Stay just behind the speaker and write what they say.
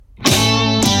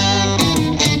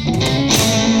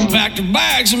her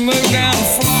bags and moved down to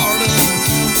Florida.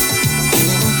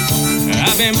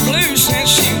 I've been blue since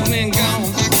she's been gone.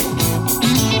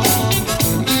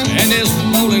 And this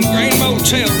Bowling Green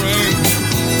motel room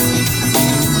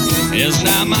is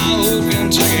now my old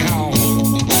Kentucky home.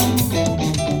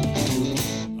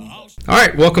 All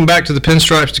right, welcome back to the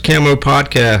Pinstripes to Camo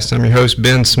podcast. I'm your host,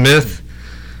 Ben Smith.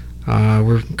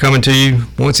 We're coming to you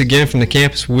once again from the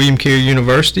campus of William Carey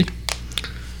University.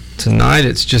 Tonight,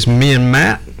 it's just me and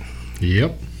Matt.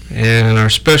 Yep. And our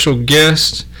special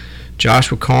guest,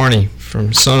 Joshua Carney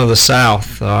from Son of the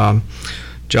South.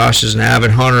 Josh is an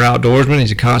avid hunter outdoorsman.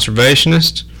 He's a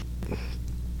conservationist.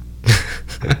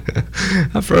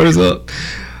 I froze up.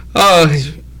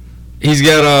 He's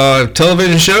got a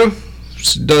television show.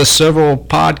 Does several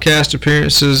podcast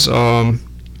appearances.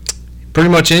 Pretty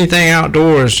much anything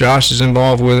outdoors, Josh is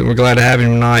involved with it. We're glad to have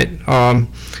him tonight.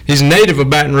 He's a native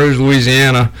of Baton Rouge,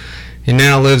 Louisiana. He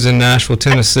now lives in Nashville,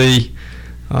 Tennessee.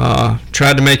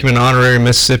 Tried to make him an honorary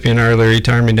Mississippian earlier. He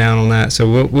turned me down on that,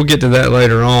 so we'll get to that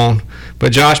later on.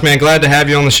 But Josh, man, glad to have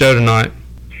you on the show tonight.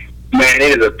 Man,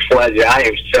 it is a pleasure. I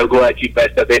am so glad you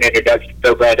messed up that introduction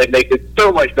so bad. That makes it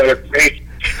so much better for me.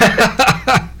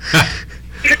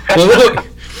 Well, look,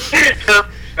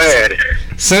 man.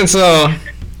 since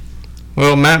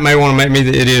well, Matt may want to make me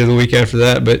the idiot of the week after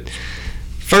that, but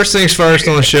first things first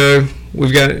on the show,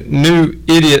 we've got new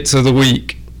idiots of the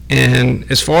week, and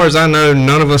as far as I know,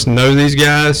 none of us know these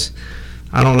guys.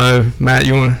 I don't know, Matt,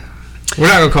 you want to? We're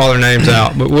not gonna call their names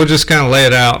out, but we'll just kind of lay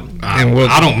it out, and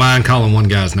I don't mind calling one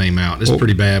guy's name out. It's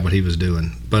pretty bad what he was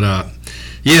doing, but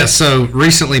yeah. So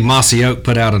recently, Mossy Oak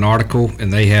put out an article,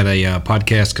 and they had a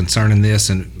podcast concerning this,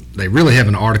 and they really have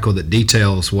an article that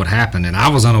details what happened, and I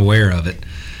was unaware of it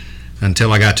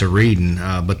until I got to reading.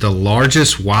 But the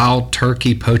largest wild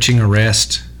turkey poaching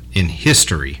arrest in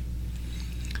history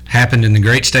happened in the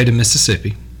great state of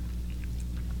Mississippi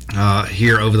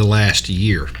here over the last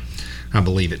year. I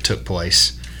believe it took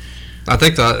place. I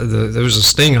think there was a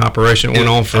sting operation that went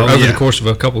on for over the course of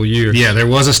a couple of years. Yeah, there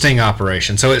was a sting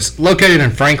operation. So it's located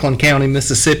in Franklin County,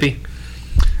 Mississippi.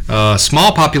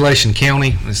 Small population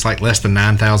county. It's like less than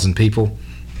 9,000 people.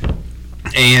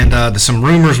 And some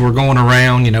rumors were going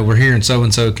around. You know, we're hearing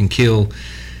so-and-so can kill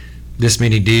this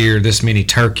many deer, this many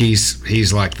turkeys.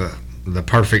 He's like the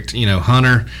perfect,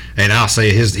 hunter. And I'll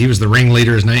say he was the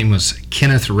ringleader. His name was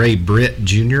Kenneth Ray Britt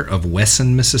Jr. of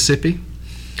Wesson, Mississippi.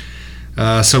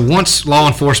 So once law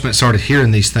enforcement started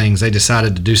hearing these things, they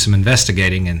decided to do some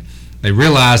investigating, and they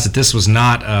realized that this was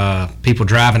not people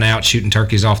driving out shooting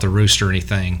turkeys off the roost or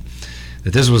anything,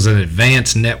 that this was an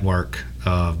advanced network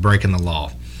of breaking the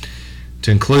law. To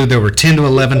include, there were 10 to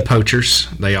 11 poachers.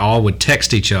 They all would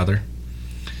text each other,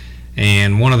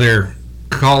 and one of their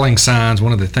calling signs,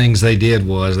 one of the things they did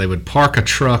was they would park a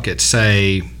truck at,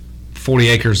 say, 40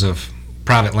 acres of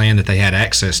private land that they had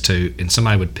access to, and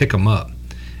somebody would pick them up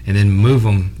and then move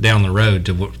them down the road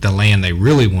to the land they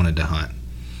really wanted to hunt.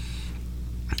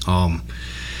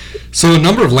 So a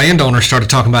number of landowners started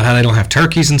talking about how they don't have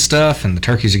turkeys and stuff, and the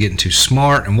turkeys are getting too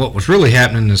smart, and what was really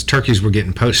happening is turkeys were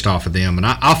getting poached off of them. And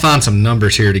I'll find some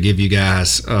numbers here to give you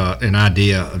guys an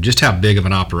idea of just how big of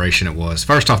an operation it was.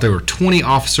 First off, there were 20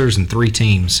 officers and 3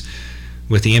 teams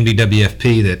with the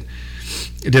MDWFP that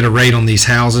did a raid on these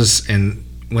houses, and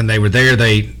when they were there,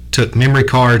 they took memory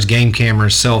cards, game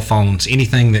cameras, cell phones,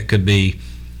 anything that could be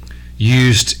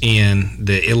used in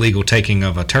the illegal taking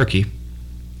of a turkey.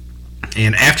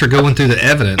 And after going through the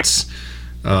evidence,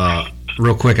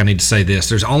 real quick, I need to say this.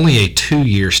 There's only a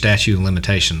 2-year statute of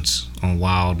limitations on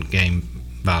wild game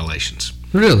violations.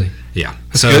 Really? Yeah.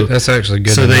 That's actually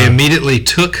good. So they immediately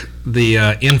took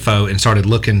the info and started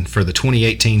looking for the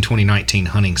 2018-2019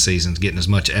 hunting seasons, getting as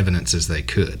much evidence as they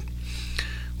could.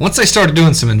 Once they started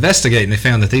doing some investigating, they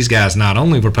found that these guys not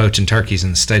only were poaching turkeys in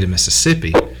the state of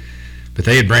Mississippi, but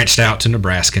they had branched out to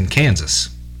Nebraska and Kansas.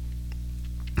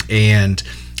 And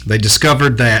they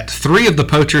discovered that 3 of the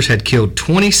poachers had killed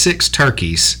 26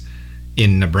 turkeys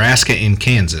in Nebraska and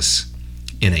Kansas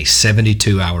in a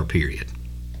 72-hour period.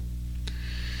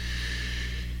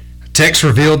 Text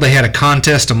revealed they had a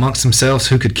contest amongst themselves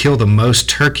who could kill the most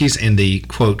turkeys, and the,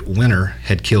 quote, winner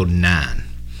had killed 9.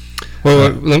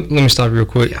 Well, let me stop you real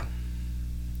quick. Yeah.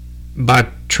 By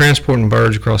transporting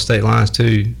birds across state lines,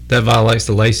 too, that violates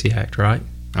the Lacey Act, right?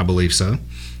 I believe so.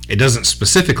 It doesn't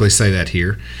specifically say that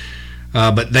here.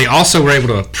 But they also were able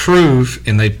to prove,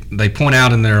 and they point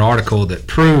out in their article that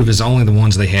prove is only the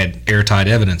ones they had airtight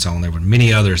evidence on. There were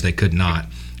many others they could not.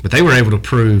 But they were able to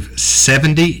prove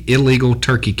 70 illegal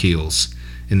turkey kills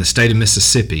in the state of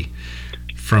Mississippi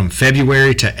from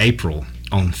February to April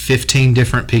on 15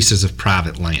 different pieces of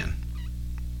private land.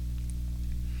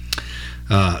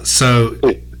 So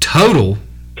total,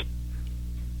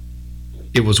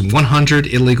 it was 100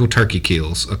 illegal turkey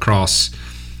kills across.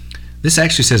 This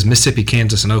actually says Mississippi,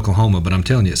 Kansas, and Oklahoma, but I'm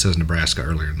telling you, it says Nebraska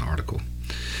earlier in the article.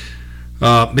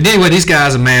 But anyway, these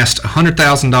guys amassed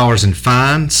 $100,000 in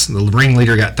fines. The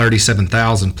ringleader got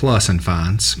 $37,000 plus in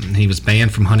fines. And he was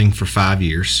banned from hunting for 5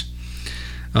 years.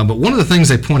 But one of the things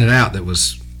they pointed out that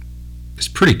is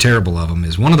pretty terrible of them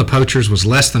is one of the poachers was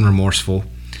less than remorseful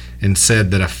and said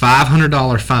that a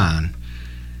 $500 fine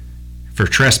for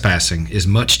trespassing is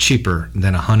much cheaper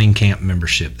than a hunting camp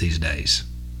membership these days.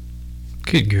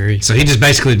 Good grief. So he just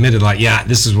basically admitted, like, yeah,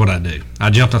 this is what I do.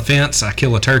 I jump a fence, I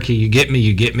kill a turkey, you get me.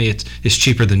 It's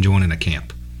cheaper than joining a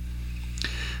camp.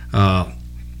 But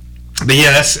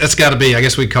yeah, that's got to be, I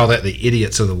guess we'd call that the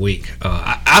idiots of the week.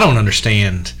 I don't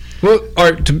understand. Well,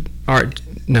 all right.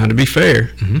 Now, to be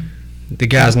fair, the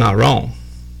guy's not wrong.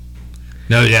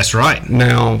 No, that's right.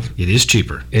 Now, it is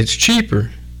cheaper. It's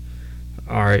cheaper.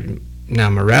 All right. Now,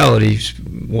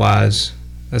 morality-wise,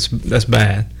 that's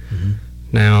bad. Mm-hmm.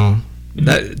 Now,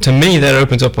 that to me, that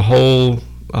opens up a whole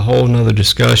nother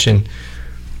discussion.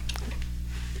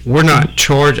 We're not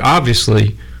charged.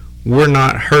 Obviously, we're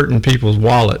not hurting people's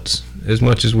wallets as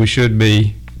much as we should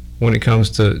be when it comes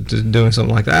to doing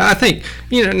something like that. I think,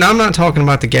 now I'm not talking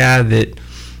about the guy that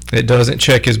doesn't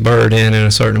check his bird in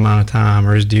a certain amount of time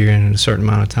or his deer in a certain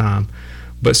amount of time.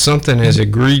 But something as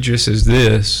egregious as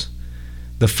this,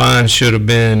 the fine should have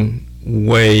been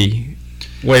way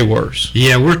worse.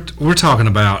 Yeah, we're talking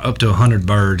about up to 100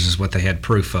 birds is what they had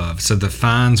proof of. So the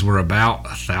fines were about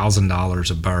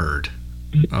 $1,000 a bird,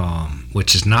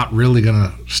 which is not really going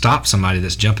to stop somebody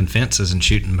that's jumping fences and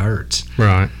shooting birds.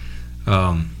 Right.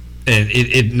 And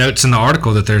it notes in the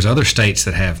article that there's other states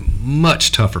that have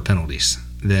much tougher penalties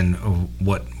than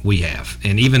what we have.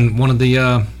 And even one of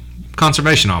the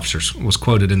conservation officers was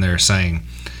quoted in there saying,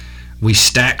 we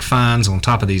stack fines on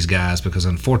top of these guys because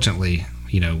unfortunately,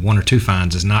 1 or 2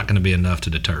 fines is not going to be enough to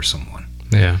deter someone.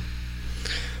 Yeah.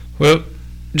 Well,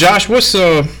 Josh, what's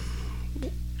it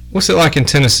like in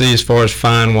Tennessee as far as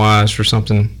fine wise for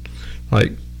something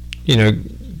like,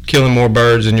 killing more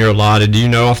birds than you're allotted? Do you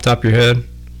know off the top of your head?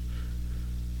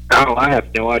 Oh, I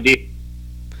have no idea.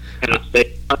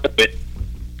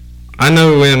 I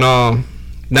know when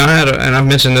now and I've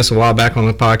mentioned this a while back on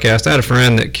the podcast. I had a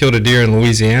friend that killed a deer in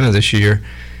Louisiana this year,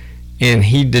 and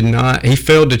he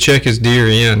failed to check his deer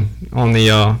in on the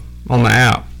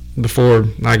app before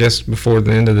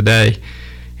the end of the day,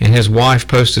 and his wife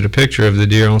posted a picture of the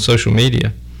deer on social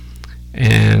media,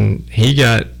 and he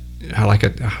got I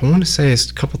want to say it's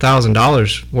a couple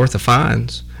 $1,000s worth of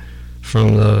fines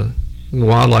from the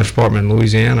wildlife department in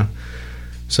Louisiana.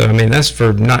 So I mean, that's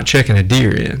for not checking a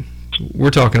deer in.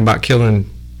 We're talking about killing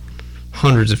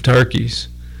hundreds of turkeys,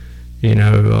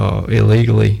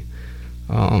 illegally.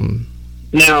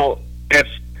 Now,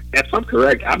 if I'm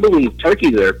correct, I believe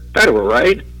turkeys are federal,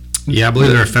 right? Yeah, I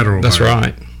believe they're a federal. That's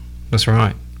right. That's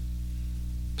right.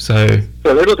 So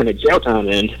they're looking at jail time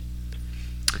then.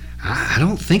 I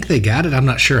don't think they got it. I'm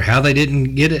not sure how they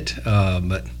didn't get it,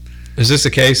 but. Is this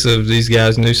a case of these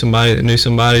guys knew somebody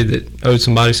that owed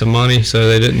somebody some money, so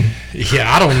they didn't?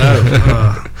 Yeah, I don't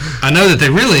know. I know that they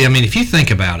really, if you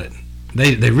think about it,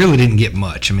 they really didn't get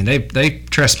much. They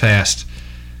trespassed,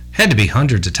 had to be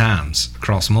hundreds of times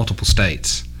across multiple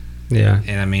states. Yeah.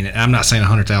 And I'm not saying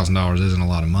 $100,000 isn't a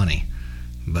lot of money,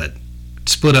 but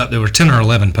split up, there were 10 or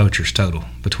 11 poachers total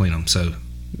between them, so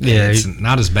yeah, it's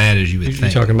not as bad as you would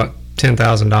think. You're talking about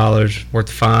 $10,000 worth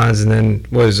of fines, and then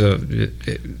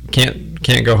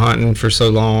can't go hunting for so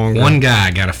long. One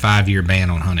guy got a 5-year ban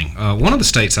on hunting. One of the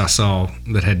states I saw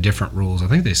that had different rules, I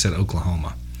think they said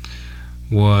Oklahoma,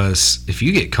 was if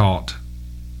you get caught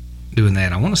doing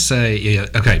that, I want to say,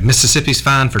 Mississippi's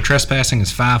fine for trespassing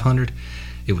is $500.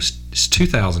 It's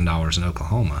 $2,000 in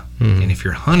Oklahoma, and if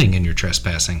you're hunting and you're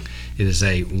trespassing, it is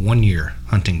a 1-year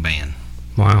hunting ban.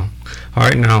 Wow. All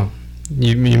right, now.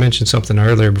 You mentioned something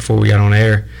earlier before we got on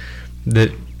air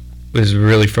that was a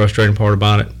really frustrating part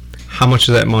about it. How much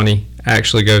of that money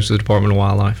actually goes to the Department of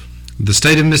Wildlife? The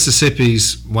state of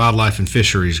Mississippi's Wildlife and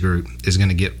Fisheries Group is going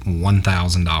to get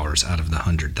 $1,000 out of the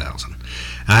 $100,000.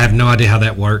 I have no idea how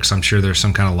that works. I'm sure there's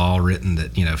some kind of law written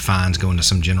that fines go into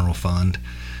some general fund,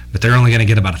 but they're only going to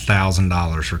get about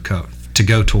 $1,000 to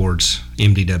go towards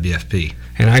MDWFP.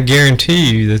 And I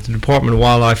guarantee you that the Department of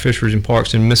Wildlife, Fisheries, and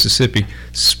Parks in Mississippi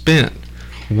spent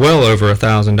well over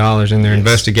 $1,000 in their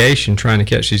investigation trying to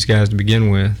catch these guys to begin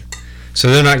with. So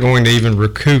they're not going to even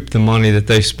recoup the money that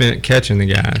they spent catching the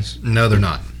guys. No, they're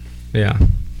not. Yeah.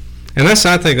 And I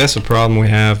think that's a problem we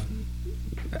have.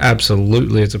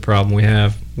 Absolutely, it's a problem we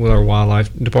have with our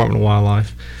Department of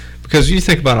Wildlife. because you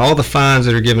think about all the fines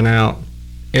that are given out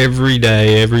every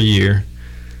day, every year.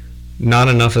 Not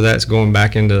enough of that's going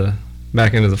back into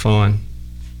the fund.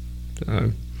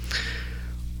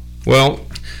 Well,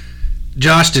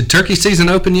 Josh, did turkey season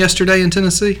open yesterday in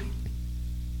Tennessee?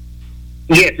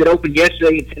 Yes, it opened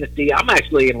yesterday in Tennessee. I'm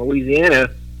actually in Louisiana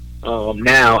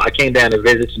now. I came down to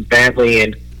visit some family,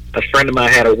 and a friend of mine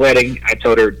had a wedding. I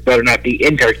told her it better not be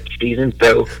in turkey season,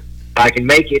 so I can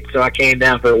make it. So I came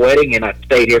down for a wedding, and I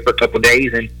stayed here for a couple of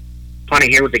days, and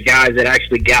hunting here with the guys that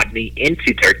actually got me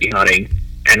into turkey hunting.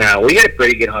 And we had a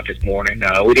pretty good hunt this morning.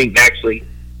 We didn't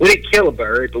kill a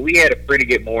bird, but we had a pretty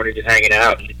good morning just hanging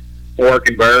out and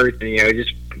working birds and,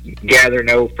 just gathering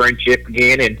old friendship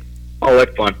again and all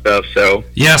that fun stuff. So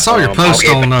yeah, I saw your post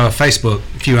on Facebook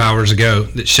a few hours ago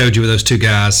that showed you with those two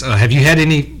guys. Have you had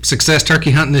any success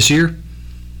turkey hunting this year?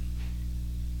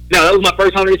 No, that was my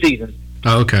first hunt of the season.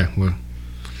 Oh, okay. Well,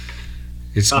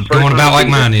 it's going about like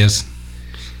mine is.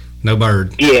 No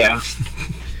bird. Yeah.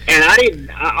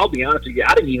 And I'll be honest with you,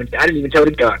 I didn't even tow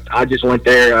the gun. I just went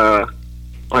there,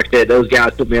 like I said, those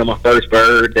guys put me on my first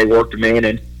bird. They worked them in,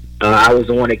 and I was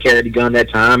the one that carried the gun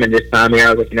that time. And this time here,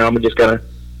 I was like, I'm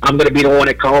gonna be the one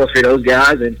that calls for those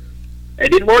guys, and it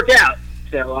didn't work out.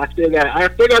 So I still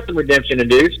got some redemption to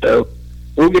do. So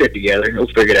we'll get it together. We'll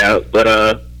figure it out. But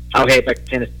I'll head back to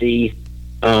Tennessee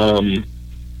probably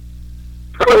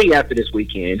after this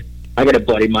weekend. I got a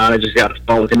buddy of mine. I just got a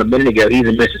phone with him a minute ago. He's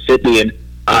in Mississippi, and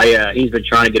he's been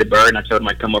trying to get a bird. And I told him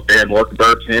I'd come up there and work a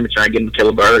bird for him and try and get him to kill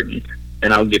a bird,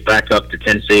 and I'll get back up to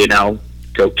Tennessee and I'll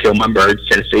go kill my birds in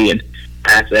Tennessee. And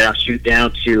after that, I'll shoot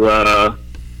down to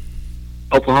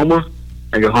Oklahoma.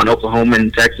 I go hunt Oklahoma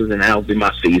and Texas, and that'll be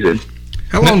my season.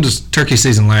 How long does turkey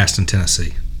season last in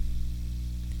Tennessee?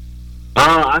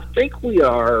 I think we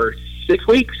are 6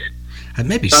 weeks.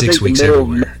 Maybe 6 weeks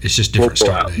everywhere. It's just different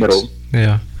start dates.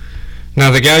 Yeah. Now,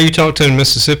 the guy you talked to in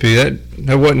Mississippi, that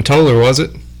wasn't Toller, was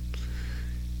it?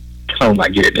 Oh my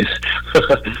goodness!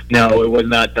 No, it was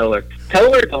not Toller.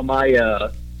 Toller's on my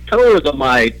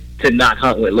to not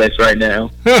hunt with list right now.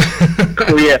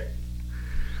 Yeah,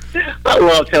 I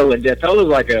love Toller. Toller's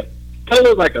like a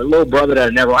little brother that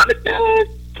I never wanted. I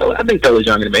think Toller's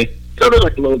younger than me. Toller's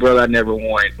like a little brother I never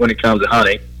wanted when it comes to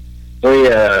hunting.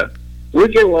 We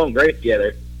get along great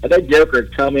together. That joker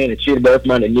would come in and shoot a bird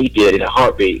from underneath it in a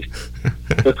heartbeat.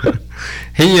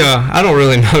 I don't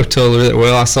really know Toller that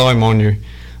well. I saw him on your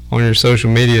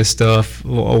social media stuff a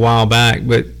while back,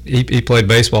 but he played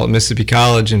baseball at Mississippi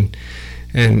College, and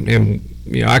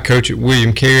I coach at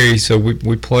William Carey, so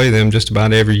we play them just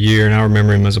about every year, and I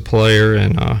remember him as a player,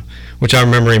 and which I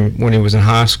remember him when he was in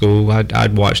high school.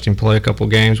 I'd watched him play a couple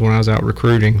of games when I was out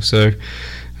recruiting, so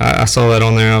I saw that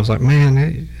on there. I was like, man,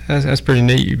 hey, that's pretty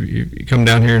neat. You come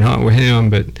down here and hunt with him,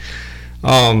 but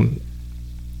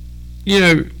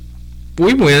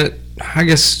we went, I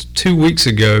guess, 2 weeks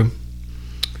ago,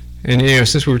 and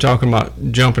since we were talking about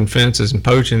jumping fences and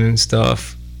poaching and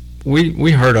stuff,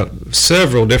 we heard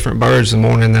several different birds the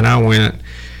morning that I went,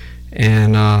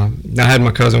 and I had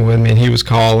my cousin with me, and he was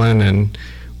calling, and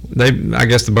I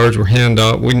guess the birds were henned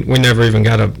up. We never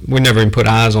even put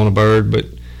eyes on a bird, but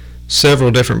several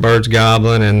different birds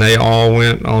gobbling, and they all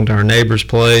went onto our neighbor's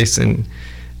place. And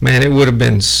man, it would have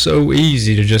been so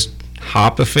easy to just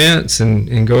hop a fence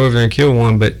and go over there and kill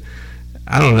one, but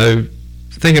I don't know,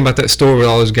 thinking about that story with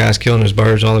all those guys killing those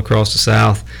birds all across the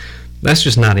South, that's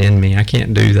just not in me. I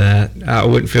can't do that. I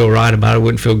wouldn't feel right about it. I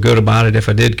wouldn't feel good about it if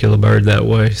I did kill a bird that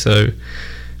way. So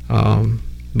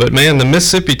but man, the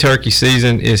Mississippi turkey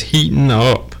season is heating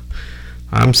up.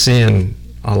 I'm seeing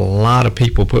a lot of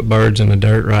people put birds in the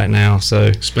dirt right now. So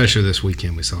especially this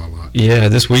weekend, we saw a lot. Yeah,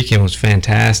 this weekend was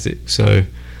fantastic. So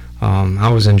I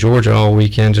was in Georgia all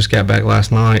weekend, just got back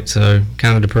last night, so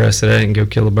kind of depressed that I didn't go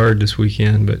kill a bird this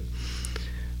weekend. But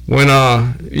when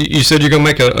you said you're going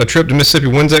to make a trip to Mississippi,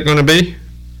 when's that going to be?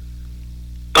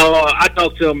 I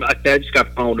talked to him. I just got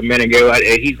the phone a minute ago.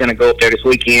 He's going to go up there this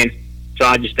weekend, so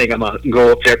I just think I'm going to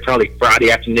go up there probably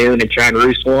Friday afternoon and try and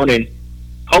roost one, and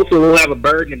hopefully we'll have a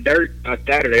bird in the dirt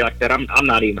Saturday. Like that, I'm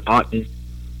not even hunting.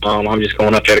 I'm just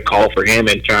going up there to call for him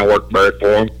and try and work the bird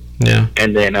for him. Yeah.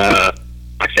 And then,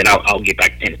 like I said, I'll get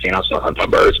back to Tennessee and I'll start hunting my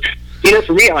birds.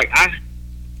 For me,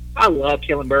 I love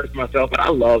killing birds for myself, but I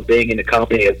love being in the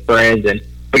company of friends, and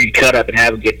we can cut up and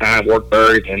have a good time, work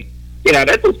birds, and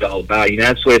that's what it's all about.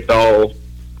 That's what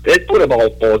it all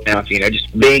boils down to.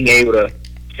 Just being able to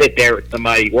sit there with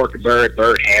somebody, work a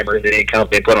bird hammers, and then come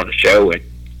and put on a show. And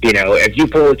if you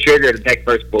pull the trigger, the next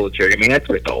person pull the trigger. I mean, that's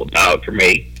what it's all about for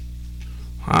me.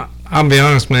 I'll be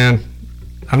honest, man.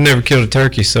 I've never killed a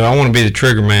turkey, so I want to be the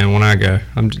trigger man when I go.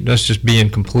 That's just being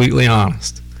completely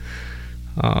honest.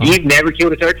 You've never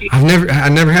killed a turkey? I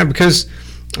never have because,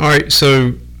 all right,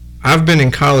 so I've been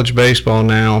in college baseball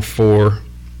now for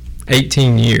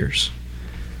 18 years.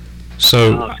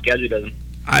 So schedule doesn't.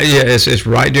 It's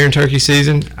right during turkey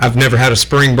season. I've never had a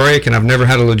spring break, and I've never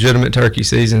had a legitimate turkey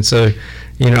season. So,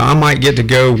 I might get to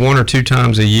go 1 or 2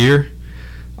 times a year.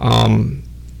 And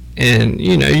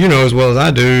you know as well as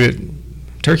I do,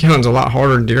 turkey hunting's a lot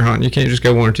harder than deer hunting. You can't just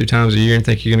go 1 or 2 times a year and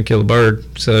think you're going to kill a bird.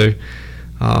 So,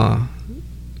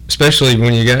 especially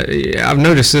when I've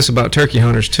noticed this about turkey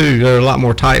hunters too. They're a lot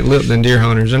more tight-lipped than deer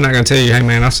hunters. They're not going to tell you, "Hey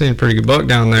man, I seen a pretty good buck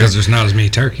down there." Because there's not as many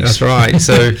turkeys. That's right.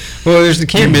 So, there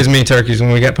can't be as many turkeys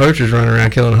when we got poachers running around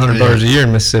killing 100 birds a year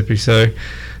in Mississippi. So,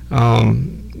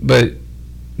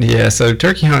 so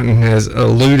turkey hunting has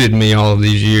eluded me all of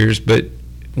these years. But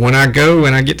when I go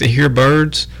and I get to hear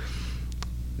birds,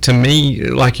 to me,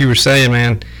 like you were saying,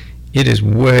 man, it is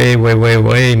way, way, way,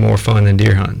 way more fun than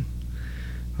deer hunting.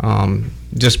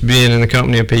 Just being in the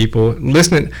company of people,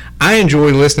 listening. I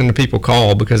enjoy listening to people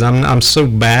call because I'm so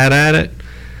bad at it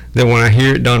that when I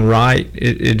hear it done right,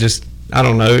 it just, I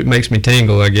don't know, it makes me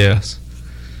tingle, I guess.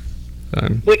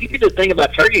 Well, you the thing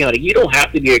about turkey hunting, you don't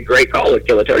have to be a great caller to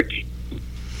kill a turkey.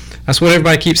 That's what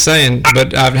everybody keeps saying,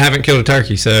 but I haven't killed a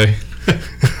turkey, so.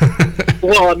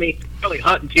 Well, I mean, only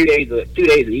hunting 2 days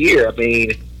a year. I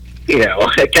mean,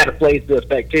 it kind of plays to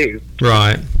effect too.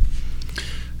 Right.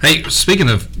 Hey, speaking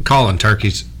of calling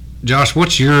turkeys, Josh,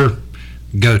 what's your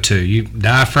go-to? You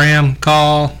diaphragm,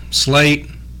 call, slate?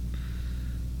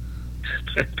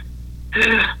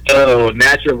 Oh,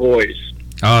 natural voice.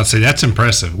 Oh, see, that's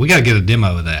impressive. We got to get a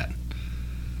demo of that.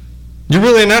 You're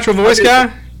really a natural voice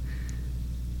guy?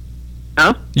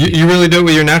 Huh? You really do it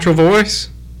with your natural voice?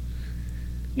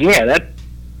 Yeah,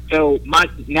 so my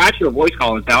natural voice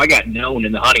calling is how I got known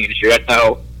in the hunting industry. That's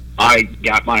how I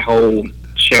got my whole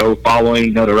show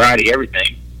following, notoriety,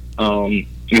 everything. It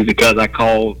was because I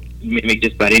call mimic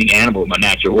just about any animal with my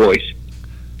natural voice.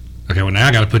 Okay, well now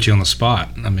I got to put you on the spot.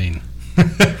 I mean,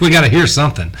 we got to hear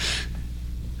something.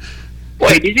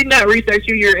 Wait, did you not research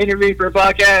who you're interviewing for a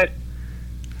podcast?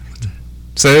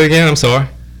 Say it again. I'm sorry.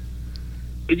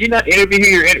 Did you not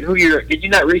interview Did you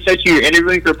not research who you're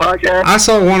interviewing for a podcast? I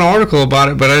saw one article about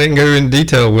it, but I didn't go in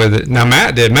detail with it. Now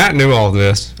Matt did. Matt knew all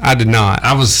this. I did not.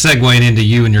 I was segueing into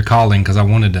you and your calling because I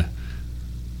wanted to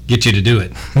get you to do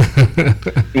it.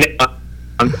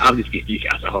 I'm just giving you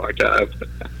guys a hard time.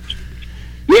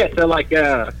 Yeah, so like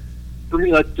for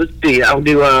me, let's see. I'll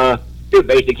do a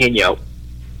basic Henyo.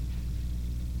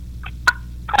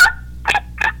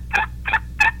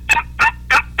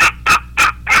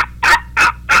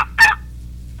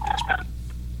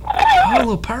 Oh, a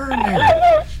little purr in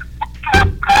there.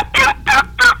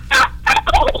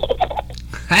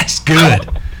 That's good.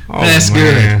 Oh, That's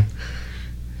man.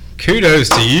 Kudos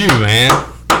to you, man.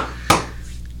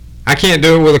 I can't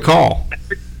do it with a call.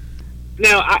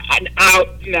 Now,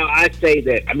 I say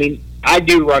that. I mean, I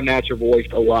do run natural voice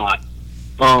a lot.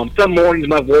 Some mornings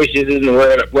my voice isn't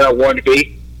where I want it to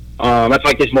be. That's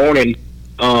like this morning.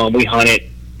 We hunted,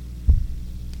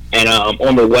 and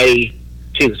on the way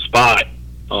to the spot,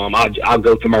 I'll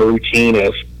go through my routine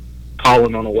of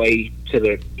calling on the way to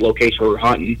the location where we're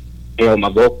hunting. My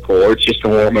vocal cords just to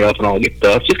warm it up and all good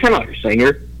stuff. Just kind of like a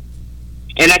singer.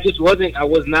 And I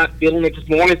was not feeling it this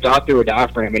morning, so I threw a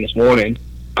diaphragm in this morning.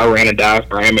 I ran a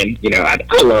diaphragm, and, I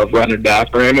love running a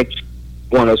diaphragm. It's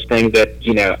one of those things that,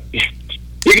 you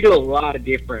can do a lot of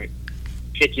different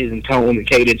pitches and tones and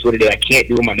cadence with it that I can't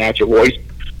do with my natural voice.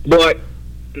 But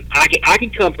I can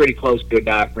come pretty close to a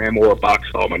diaphragm or a box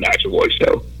call with my natural voice.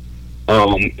 So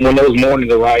when those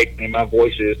mornings are right and my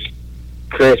voice is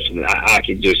crisp, I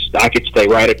could stay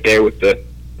right up there with the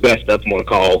best of them on a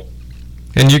call.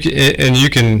 And you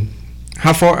can.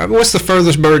 How far? What's the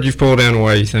furthest bird you've pulled down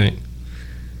away? You think?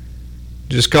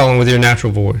 Just calling with your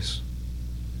natural voice.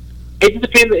 It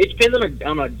depends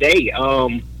on a day.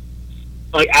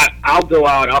 Like I'll go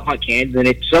out, I'll hunt Kansas, and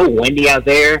it's so windy out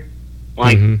there.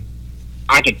 Like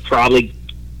I could probably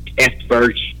F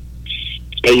bird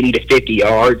 80 to 50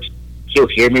 yards. He'll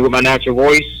hear me with my natural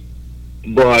voice,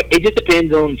 but it just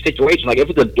depends on the situation. Like if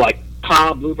it's a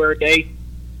cloud bluebird day,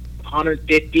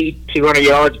 150, 200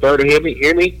 yards, bird will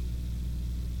hear me.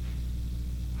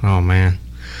 Oh man!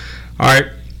 All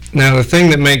right. Now the thing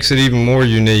that makes it even more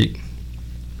unique,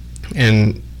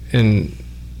 and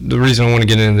the reason I want to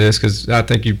get into this, because I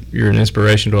think you're an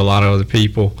inspiration to a lot of other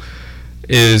people,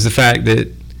 is the fact that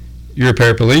you're a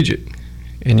paraplegic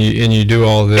and you do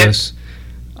all this.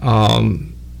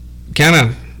 Kind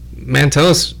of, man, tell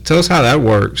us how that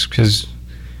works, because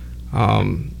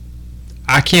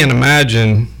I can't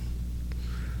imagine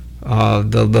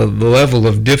the level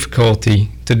of difficulty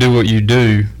to do what you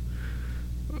do.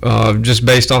 Just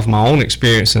based off my own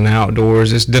experience in the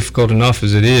outdoors, it's difficult enough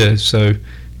as it is. So,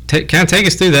 kind of take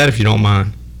us through that if you don't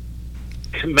mind.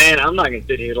 Man, I'm not going to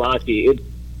sit here and lie to you.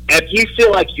 If you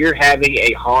feel like you're having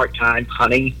a hard time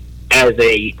hunting as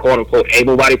a quote-unquote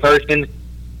able-bodied person,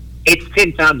 it's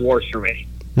 10 times worse for me.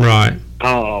 Right.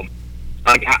 Like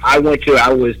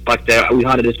we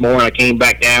hunted this morning. I came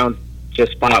back down to a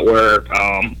spot where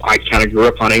I kind of grew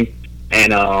up hunting,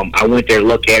 and I went there to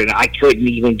look at it, and I couldn't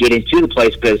even get into the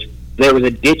place because there was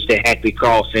a ditch that had to be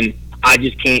crossed, and I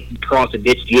just can't cross a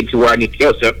ditch to get to where I need to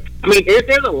go. So, I mean,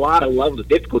 there's a lot of levels of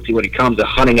difficulty when it comes to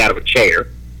hunting out of a chair.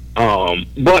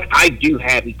 But I do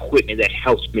have equipment that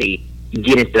helps me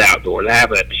get into the outdoors. I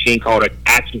have a machine called an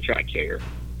Action Track chair,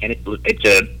 and it's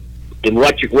an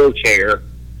electric wheelchair,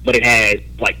 but it has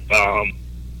like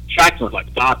strikes on it,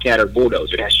 like Bobcat or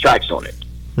Bulldozer. It has strikes on it.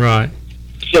 Right.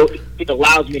 So it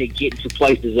allows me to get into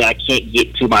places that I can't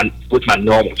get to with my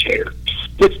normal chair.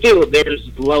 But still, there's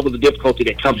levels of difficulty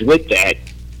that comes with that.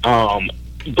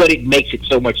 But it makes it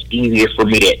so much easier for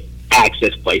me to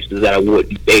access places that I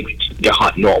wouldn't be able to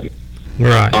hunt normal.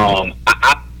 Right. I'm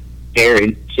there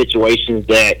in situations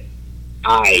that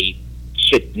I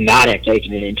should not have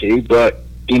taken it into, but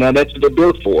that's what they're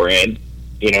built for, and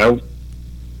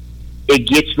it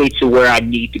gets me to where I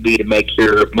need to be to make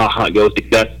sure my hunt goes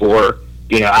successful. Or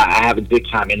I have a good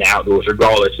time in the outdoors,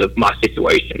 regardless of my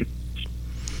situation.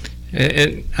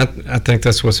 And I think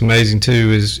that's what's amazing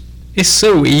too, is it's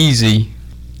so easy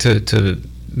to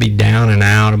be down and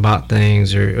out about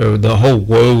things, or the whole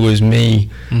woe is me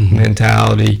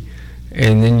mentality,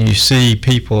 and then you see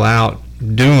people out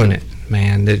doing it,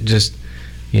 man, that just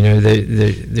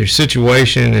their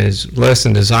situation is less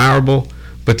than desirable,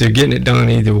 but they're getting it done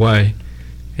either way.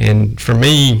 And for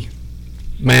me,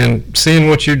 man, seeing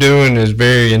what you're doing is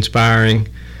very inspiring,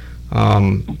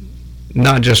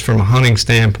 not just from a hunting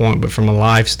standpoint, but from a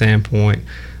life standpoint.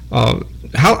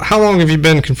 How long have you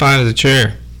been confined to the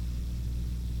chair?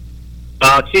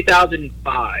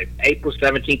 2005, April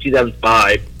 17,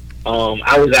 2005.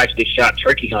 I was actually shot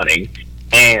turkey hunting,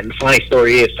 and the funny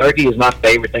story is, turkey is my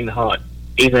favorite thing to hunt.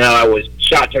 Even though I was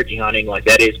shot turkey hunting, like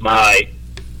that is my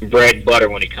bread and butter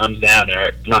when it comes down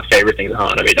to my favorite thing to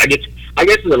hunt. I mean, I guess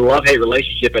it's a love-hate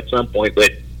relationship at some point,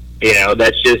 but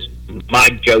that's just my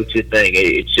go-to thing.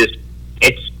 It's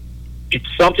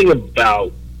something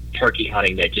about turkey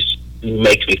hunting that just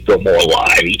makes me feel more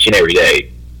alive each and every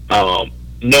day.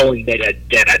 Knowing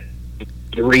that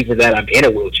the reason that I'm in a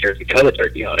wheelchair is because of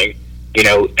turkey hunting.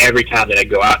 Every time that I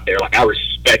go out there, like, I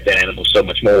respect that animal so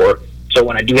much more. So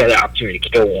when I do have the opportunity to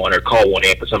kill one or call one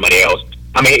in for somebody else,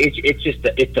 I mean,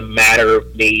 it's a matter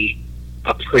of me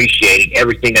appreciating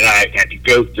everything that I've had to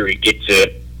go through to get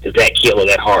to that kill or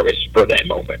that harvest for that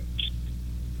moment.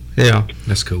 Yeah,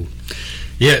 that's cool.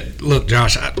 Yeah, look,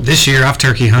 Josh, this year I've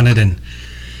turkey hunted, and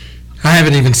I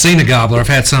haven't even seen a gobbler. I've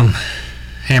had some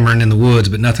hammering in the woods,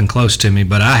 but nothing close to me.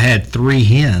 But I had 3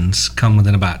 hens come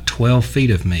within about 12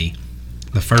 feet of me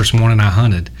the first morning I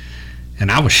hunted.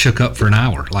 And I was shook up for an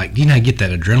hour. Like, I get that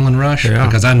adrenaline rush? Yeah.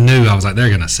 Because I knew, I was like, they're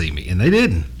going to see me. And they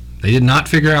didn't. They did not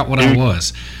figure out what I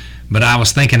was. But I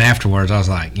was thinking afterwards, I was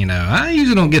like, I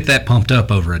usually don't get that pumped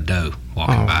up over a doe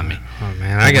walking by me. Oh,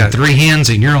 man. I got 3 hens,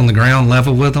 and you're on the ground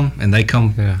level with them, and they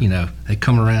come, they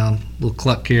come around, little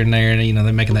cluck here and there, and,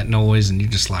 they're making that noise, and you're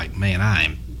just like,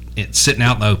 man, it's sitting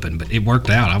out in the open. But it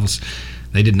worked out.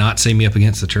 They did not see me up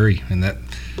against the tree, and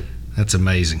that's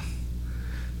amazing.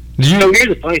 So here's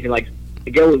the funny thing, like, to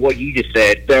go with what you just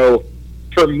said. So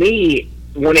for me,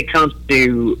 when it comes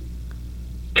to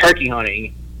turkey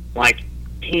hunting, like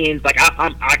hens, like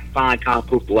I find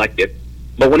Compost elective,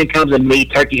 but when it comes to me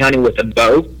turkey hunting with a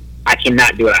bow, I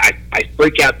cannot do it. I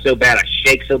freak out so bad, I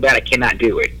shake so bad, I cannot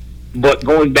do it. But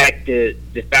going back to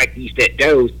the fact that you said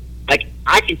does, like,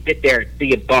 I can sit there and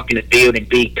see a buck in the field and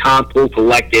be Compost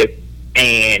elective,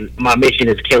 and my mission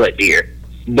is to kill a deer.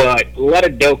 But let a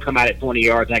doe come out at 20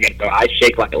 yards, and I got to go. I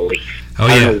shake like a leaf. Oh,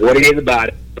 I yeah. don't know what it is about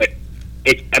it, but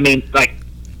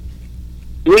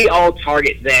we all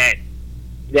target that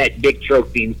big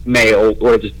trophy male,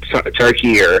 or the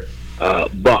turkey or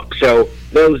buck. So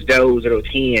those does or those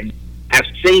hens, I've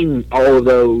seen all of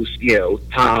those,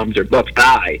 toms or bucks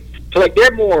die. So, like,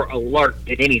 they're more alert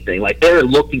than anything. Like, they're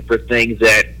looking for things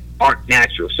that aren't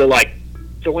natural. So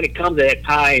when it comes to that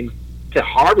time to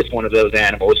harvest one of those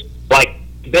animals, like,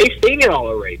 they've seen it all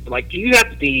already. Like, you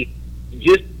have to be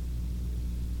just,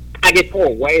 I guess, more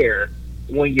aware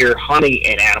when you're hunting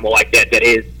an animal like that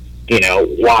is,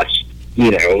 watch,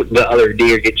 the other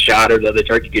deer get shot or the other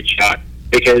turkey get shot,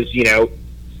 because, they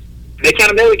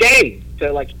kind of know the game.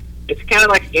 So, like, it's kind of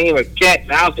like a game of cat,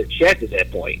 mouse, or chess at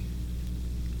that point.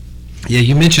 Yeah,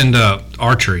 you mentioned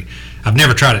archery. I've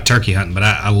never tried it turkey hunting, but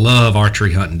I love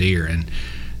archery hunting deer. And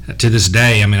to this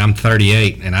day, I mean, I'm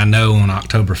 38, and I know on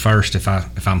October 1st,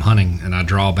 if I'm hunting and I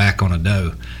draw back on a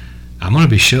doe, I'm going to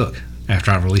be shook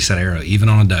after I release that arrow, even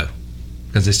on a doe,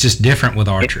 because it's just different with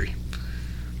archery.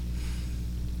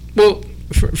 Well,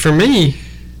 for me,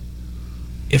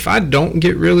 if I don't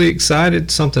get really excited,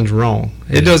 something's wrong.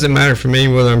 It doesn't matter for me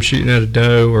whether I'm shooting at a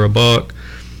doe or a buck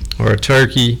or a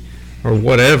turkey or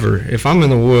whatever. If I'm in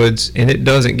the woods and it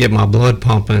doesn't get my blood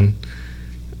pumping,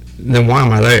 then why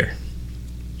am I there?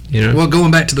 You know? Well,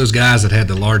 going back to those guys that had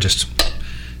the largest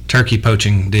turkey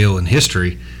poaching deal in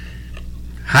history,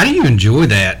 how do you enjoy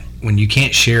that when you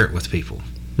can't share it with people?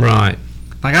 Right.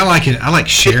 Like, I like it. I like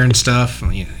sharing stuff.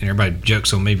 You know, everybody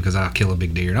jokes on me because I'll kill a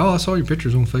big deer. And, I saw your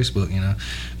pictures on Facebook, you know.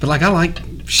 But, like, I like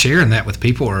sharing that with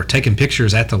people or taking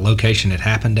pictures at the location it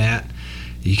happened at.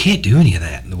 You can't do any of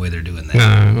that the way they're doing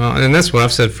that. No, well, and that's what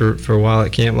I've said for a while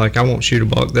at camp. Like, I won't shoot a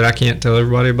buck that I can't tell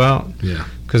everybody about. Yeah.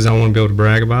 Because I want to be able to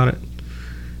brag about it.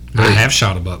 I have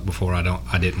shot a buck before I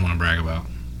didn't want to brag about.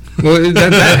 Well,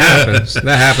 that happens.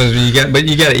 That happens. But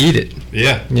you got to eat it.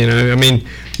 Yeah. You know, I mean,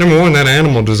 number one, that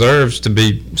animal deserves to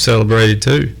be celebrated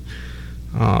too,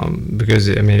 because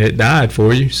I mean, it died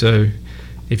for you. So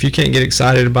if you can't get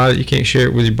excited about it, you can't share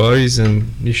it with your buddies,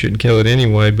 and you shouldn't kill it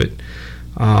anyway. But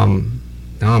oh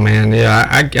man, yeah,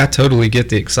 I totally get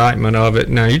the excitement of it.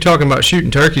 Now you're talking about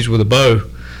shooting turkeys with a bow,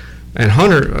 and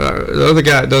Hunter, the other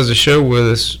guy that does the show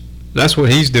with us, that's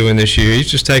what he's doing this year. He's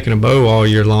just taking a bow all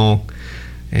year long,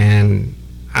 and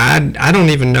I don't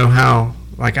even know how.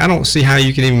 Like, I don't see how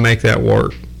you can even make that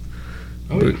work,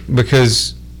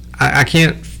 because I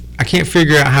can't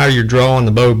figure out how you're drawing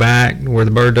the bow back where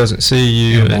the bird doesn't see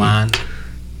you. In a blind.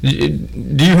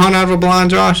 Do you hunt out of a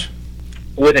blind, Josh?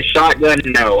 With a shotgun,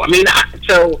 no. I mean,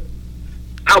 so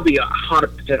I'll be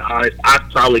 100% honest. I've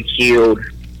probably killed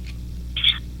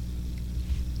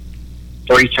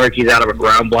 3 turkeys out of a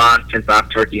ground blind since I've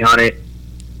turkey hunted,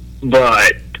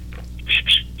 but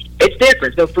it's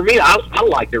different. So for me, I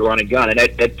like to run a gun, and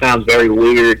that sounds very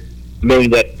weird, meaning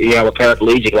that, you know, a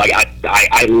paraplegic. Like,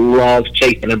 I love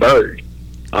chasing a bird.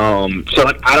 So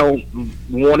I don't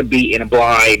want to be in a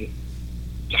blind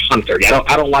hunt turkey.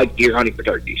 I don't like deer hunting for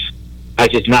turkeys.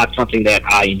 That's just not something that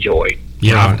I enjoy.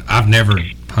 Yeah, I've never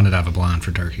hunted out of a blind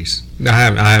for turkeys. I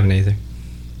haven't either.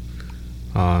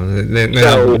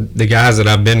 The guys that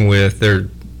I've been with, they're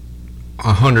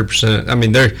 100%. I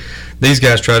mean, these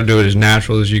guys try to do it as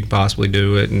natural as you can possibly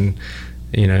do it, and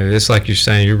you know, it's like you're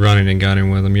saying, you're running and gunning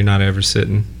with them. You're not ever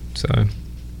sitting. So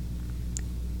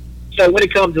when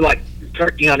it comes to like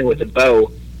turkey hunting with a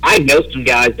bow, I know some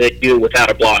guys that do it without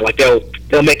a blind. Like they'll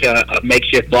make a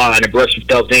makeshift blind and brush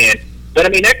themselves in. But I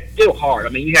mean, that's still hard. I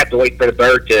mean, you have to wait for the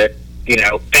bird to, you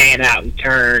know, fan out and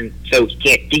turn so he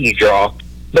can't see you draw.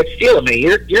 But still, I mean,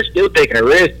 you're still taking a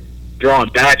risk drawing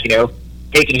back. You know,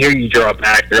 he can hear you draw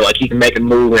back, or like you can make a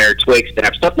move or a twig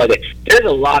snap, stuff like that. There's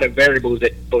a lot of variables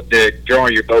that go to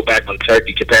drawing your bow back on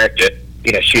turkey compared to,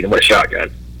 you know, shooting with a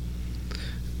shotgun.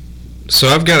 So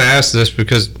I've got to ask this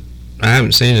because I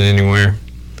haven't seen it anywhere.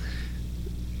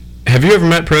 Have you ever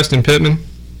met Preston Pittman?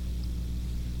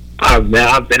 I've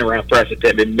been around Preston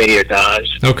Pittman many times.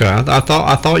 Okay, I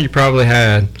thought you probably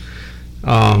had.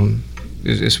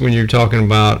 It's when you were talking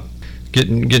about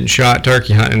getting shot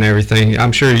turkey hunting and everything.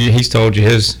 I'm sure he's told you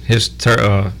his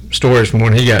stories from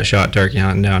when he got shot turkey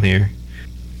hunting down here.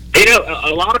 You know,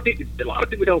 a lot of people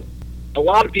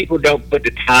don't put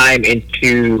the time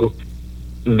into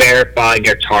verifying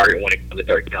their target when it comes to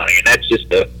turkey hunting, and that's just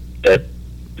the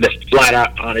flat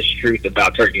out honest truth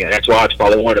about turkey hunting. That's why it's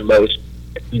probably one of the most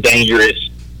dangerous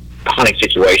hunting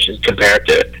situations compared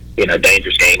to, you know,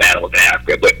 dangerous game animals in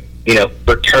Africa. But, you know,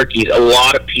 for turkeys, a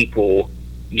lot of people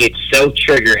get so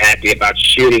trigger happy about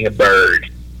shooting a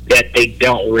bird that they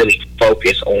don't really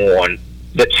focus on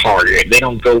the target. They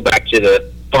don't go back to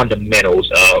the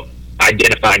fundamentals of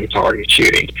identifying the target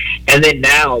shooting. And then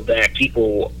now that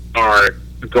people are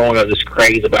going on this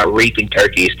craze about reaping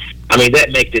turkeys, I mean,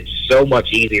 that makes it so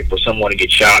much easier for someone to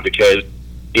get shot because,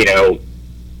 you know,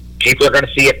 people are going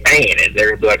to see a fan and they're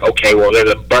going to be like, okay, well, there's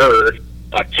a bird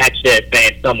attached to that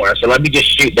fan somewhere, so let me just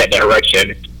shoot that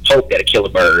direction, hope that it kill a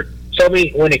bird. So, I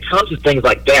mean, when it comes to things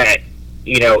like that,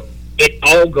 you know, it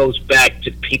all goes back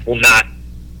to people not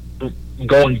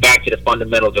going back to the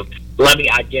fundamentals of, let me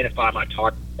identify my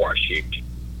target before I shoot.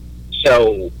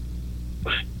 So,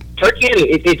 turkey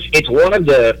hunting, it's one of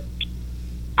the,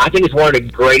 I think it's one of the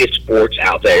greatest sports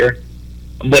out there,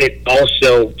 but it's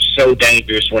also so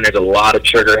dangerous when there's a lot of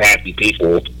trigger-happy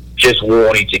people just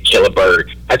wanting to kill a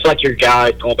bird. That's like your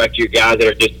guys, going back to your guys that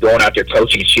are just going out there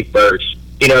poaching and shoot birds.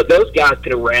 those guys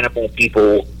could have ran up on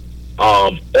people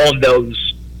on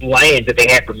those lands that they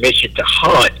had permission to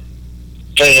hunt,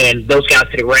 and those guys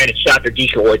could have ran and shot their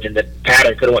decoys, and the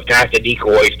pattern could have went past the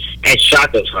decoys and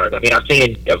shot those hunters. I mean, I've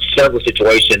seen several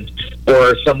situations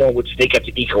where someone would sneak up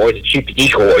to decoys and shoot the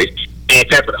decoys and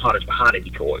pepper the hunters behind the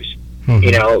decoys.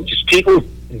 Mm-hmm. Just people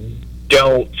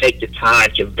don't take the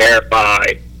time to verify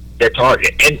their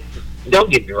target. And don't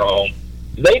get me wrong,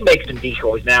 they make some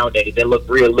decoys nowadays that look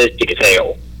realistic as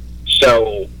hell.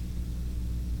 So,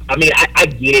 I mean, I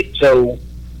get it. So,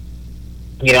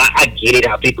 I get it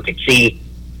how people can see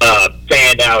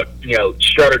fanned out,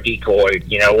 strutter decoy,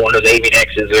 one of the Avian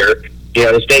X's or,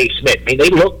 the Dave Smith. I mean, they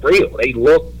look real. They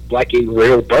look like a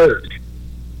real bird.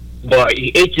 But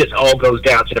it just all goes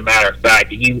down to the matter of fact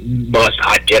that you must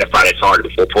identify the target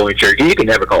before pulling the trigger. You can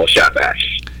never call a shot back.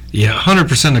 Yeah,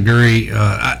 100% agree.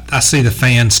 I see the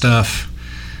fan stuff.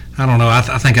 I don't know.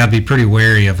 I think I'd be pretty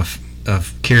wary of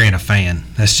carrying a fan.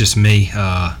 That's just me.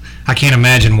 I can't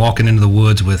imagine walking into the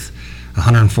woods with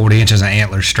 140 inches of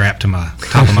antlers strapped to my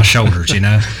top of my shoulders,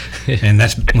 And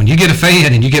that's when you get a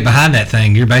fan and you get behind that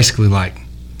thing, you're basically like,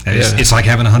 it's like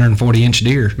having a 140-inch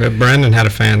deer. But Brandon had a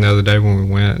fan the other day when we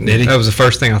went. Did he? That was the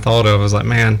first thing I thought of. I was like,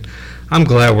 man, I'm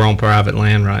glad we're on private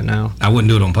land right now. I wouldn't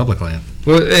do it on public land.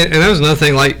 Well, and that was another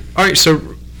thing. Like, all right, so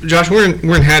Josh, we're in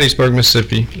Hattiesburg,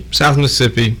 Mississippi, South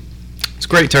Mississippi. It's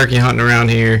great turkey hunting around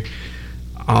here,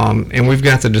 and we've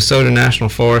got the DeSoto National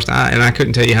Forest. I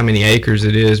couldn't tell you how many acres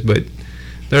it is, but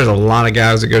there's a lot of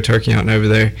guys that go turkey hunting over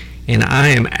there. And I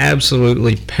am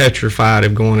absolutely petrified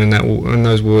of going in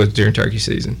those woods during turkey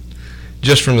season.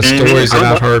 Just from the stories that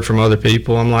I've heard from other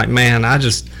people, I'm like, man,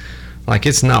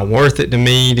 it's not worth it to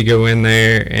me to go in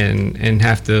there and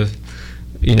have to,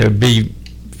 be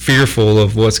fearful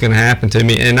of what's going to happen to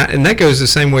me. And that goes the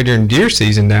same way during deer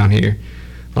season down here.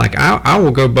 Like, I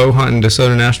will go bow hunting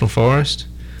DeSoto National Forest,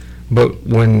 but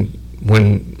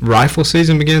when rifle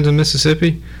season begins in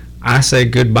Mississippi, I say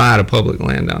goodbye to public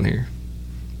land down here.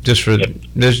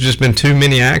 There's just been too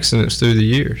many accidents through the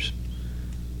years.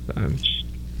 And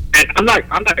I'm not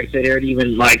gonna sit there and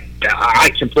even I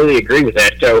completely agree with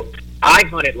that. So I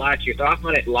hunted last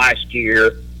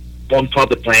year. On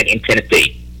public land in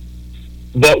Tennessee.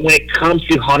 But when it comes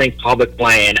to hunting public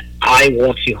land, I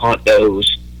want to hunt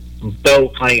those bow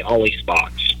hunting only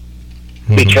spots.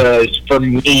 Mm-hmm. Because for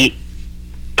me,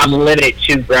 I'm limited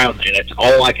to ground land. That's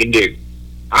all I can do.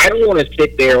 I don't want to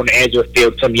sit there on the edge of the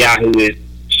field. Some yahoo is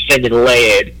sending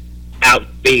lead out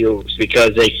fields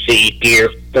because they see deer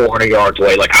 400 yards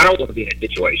away. Like, I don't want to be in a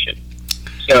situation.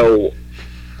 So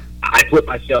I put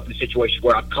myself in a situation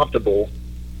where I'm comfortable,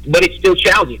 but it's still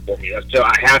challenging for me. So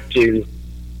I have to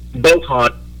bow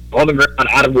hunt on the ground,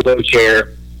 out of a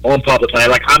wheelchair, on public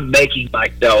land. Like, I'm making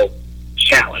myself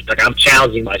challenge. Like, I'm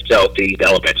challenging myself to these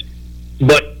elements.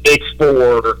 But it's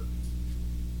for,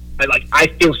 I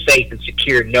feel safe and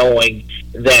secure knowing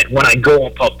that when I go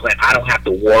on public land, I don't have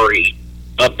to worry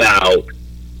about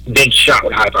being shot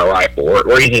with a high-power rifle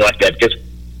or anything like that, because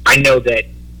I know that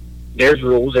there's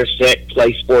rules that are set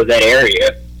place for that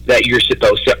area that you're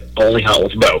supposed to only hunt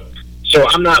with a bow. So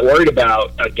I'm not worried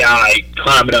about a guy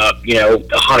climbing up,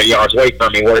 100 yards away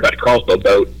from me, worried about a crossbow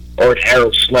boat or an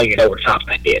arrow slinging over the top of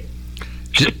my head.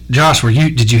 Josh,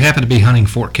 did you happen to be hunting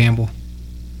Fort Campbell?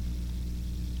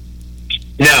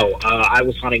 No, I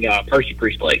was hunting Percy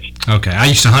Priest Lake. Okay, I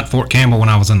used to hunt Fort Campbell when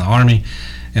I was in the Army,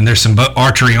 and there's some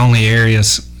archery-only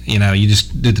areas. You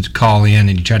just did the call in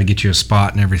and you try to get you a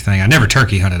spot and everything. I never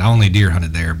turkey hunted. I only deer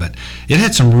hunted there, but it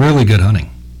had some really good hunting.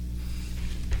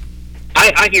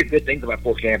 I hear good things about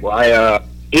Fort Campbell.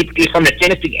 It's from the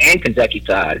Tennessee and Kentucky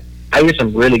side. I hear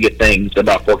some really good things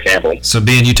about Fort Campbell. So,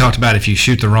 Ben, you talked about if you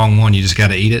shoot the wrong one, you just got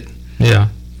to eat it? Yeah.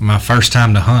 My first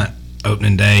time to hunt,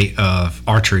 opening day of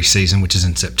archery season, which is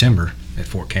in September at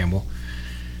Fort Campbell,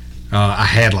 I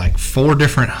had 4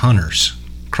 different hunters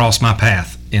cross my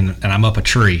path, and I'm up a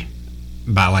tree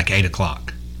by 8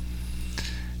 o'clock.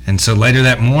 And so later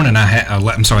that morning,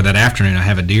 that afternoon, I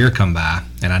have a deer come by,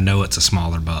 and I know it's a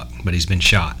smaller buck, but he's been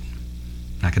shot.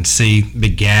 I can see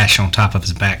big gash on top of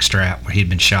his back strap where he'd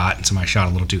been shot, and somebody shot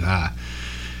a little too high.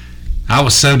 I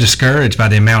was so discouraged by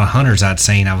the amount of hunters I'd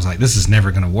seen. I was like, this is never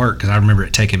going to work, because I remember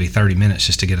it taking me 30 minutes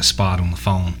just to get a spot on the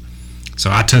phone. So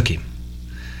I took him,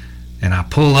 and I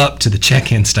pull up to the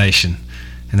check-in station,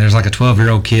 and there's a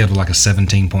 12-year-old kid with a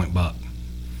 17-point buck.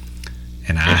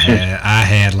 And I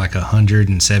had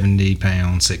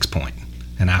 170-pound 6-point,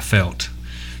 and I felt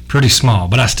pretty small.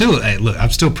 But I'm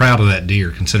still proud of that deer,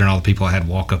 considering all the people I had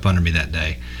walk up under me that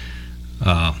day.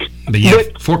 But yeah,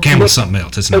 Fort Campbell's something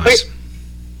else. It's nice.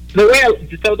 The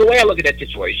way I look at that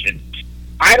situation,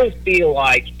 I don't feel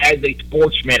like, as a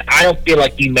sportsman, I don't feel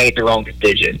like you made the wrong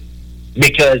decision,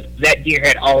 because that deer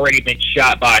had already been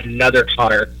shot by another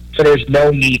hunter, so there's no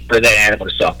need for that animal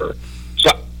to suffer. So,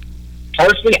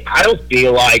 personally, I don't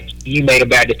feel like you made a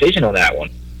bad decision on that one.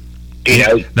 You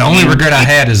know, the only regret I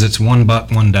had is it's one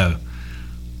buck, one doe.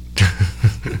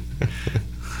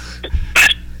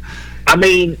 I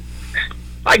mean,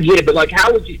 I get it, but like,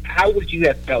 how would you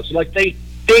have felt? So, like, say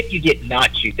if you did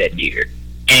not shoot that deer,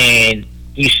 and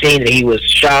you seen that he was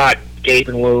shot,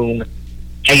 gaping wound,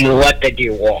 and you let that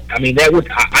deer walk. I mean, I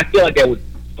feel like that would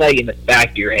play in the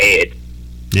back of your head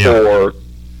for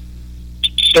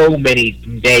so many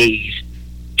days.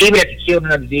 Even if you killed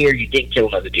another deer, you didn't kill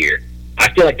another deer.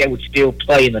 I feel like that would still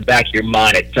play in the back of your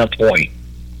mind at some point.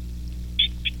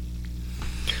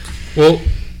 Well,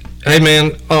 hey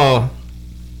man,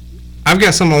 I've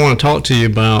got something I want to talk to you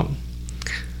about,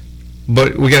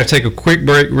 but we got to take a quick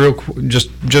break,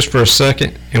 just for a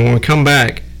second. And when we come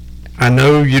back, I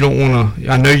know you don't want to.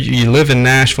 I know you live in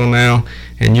Nashville now,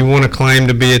 and you want to claim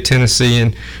to be a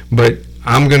Tennessean, but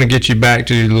I'm going to get you back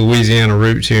to Louisiana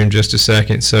roots here in just a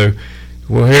second. So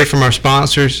we'll hear from our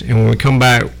sponsors, and when we come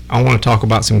back, I want to talk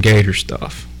about some gator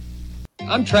stuff.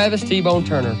 I'm Travis T-Bone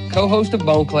Turner, co-host of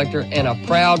Bone Collector and a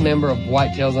proud member of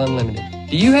Whitetails Unlimited.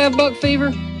 Do you have buck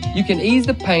fever? You can ease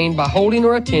the pain by holding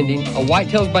or attending a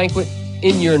Whitetails banquet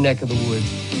in your neck of the woods.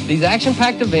 These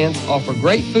action-packed events offer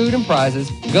great food and prizes,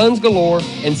 guns galore,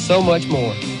 and so much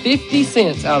more. 50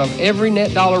 cents out of every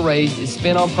net dollar raised is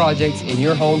spent on projects in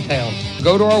your hometown.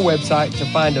 Go to our website to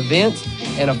find events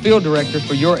and a field director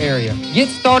for your area. Get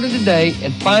started today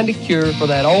and find a cure for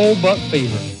that old buck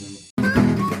fever.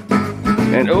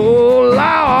 And oh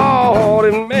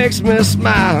Lord, it makes me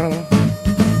smile.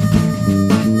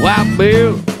 Wild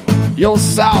Bill, your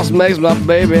sauce makes my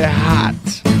baby hot.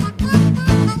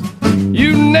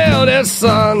 You nailed it,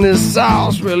 son, this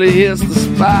sauce really hits the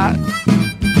spot.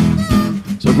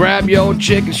 So grab your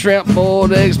chicken, shrimp,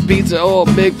 boiled eggs, pizza, or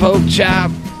a big pork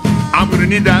chop. I'm gonna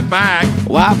need that back.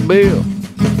 Wild Bill,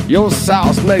 your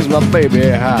sauce makes my baby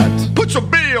hot. Put some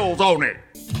bills on it.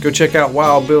 Go check out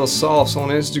Wild Bill's Sauce on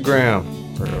Instagram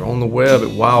or on the web at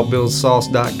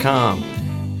wildbillsauce.com.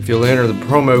 If you'll enter the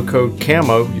promo code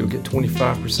CAMO, you'll get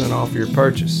 25% off your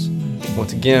purchase.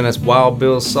 Once again, that's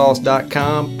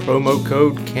wildbillsauce.com, promo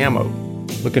code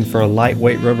CAMO. Looking for a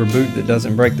lightweight rubber boot that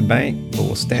doesn't break the bank but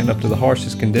will stand up to the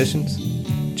harshest conditions?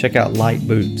 Check out Lite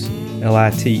Boots,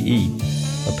 L-I-T-E.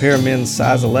 A pair of men's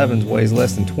size 11s weighs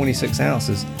less than 26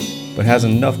 ounces, but has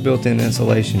enough built-in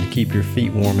insulation to keep your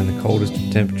feet warm in the coldest of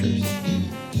temperatures.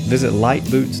 Visit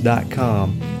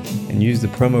lightboots.com and use the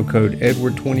promo code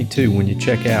Edward22 when you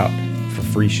check out for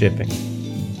free shipping.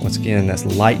 Once again, that's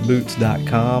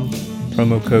lightboots.com,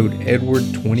 promo code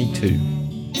Edward22.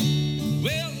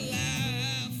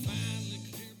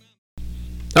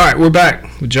 All right, we're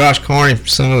back with Josh Carney,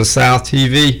 Son of the South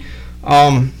TV.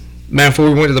 Man, before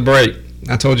we went to the break,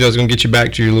 I told you I was going to get you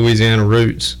back to your Louisiana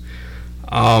roots.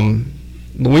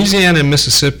 Louisiana and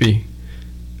Mississippi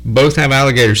both have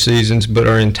alligator seasons, but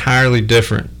are entirely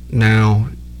different. Now,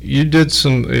 you did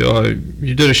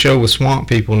a show with Swamp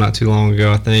People not too long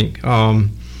ago, I think.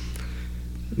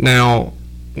 Now,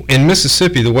 in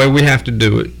Mississippi, the way we have to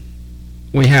do it,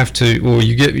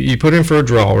 you put in for a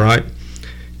draw, right?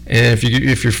 And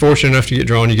if you're fortunate enough to get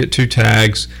drawn, you get 2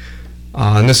 tags,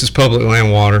 and this is public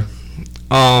land water.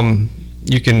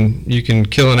 You can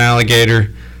kill an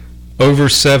alligator over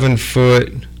 7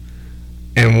 foot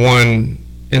and one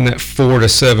in that 4 to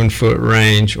 7 foot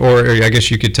range, or I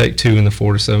guess you could take 2 in the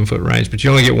 4 to 7 foot range, but you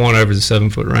only get 1 over the 7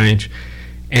 foot range.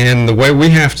 And the way we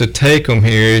have to take them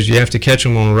here is you have to catch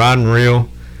them on a rod and reel,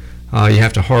 you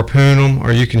have to harpoon them,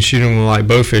 or you can shoot them with like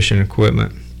bow fishing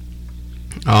equipment.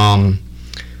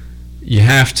 You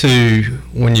have to,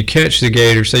 when you catch the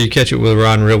gator, say you catch it with a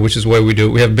rod and reel, which is the way we do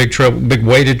it. We have a big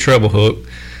weighted treble hook.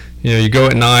 You know, you go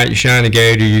at night, you shine the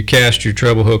gator, you cast your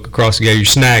treble hook across the gator, you're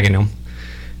snagging them,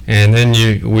 and then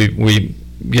we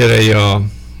get a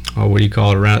what do you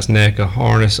call it around its neck? A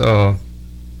harness.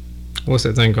 What's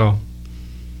that thing called?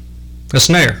 A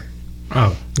snare.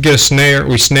 Oh. Get a snare.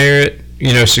 We snare it.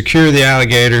 You know, secure the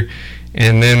alligator,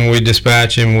 and then we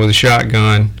dispatch him with a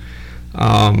shotgun.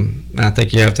 I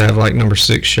think you have to have like number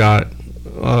 6 shot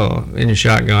in your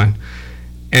shotgun,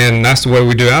 and that's the way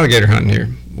we do alligator hunting here.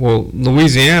 Well,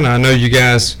 Louisiana, I know you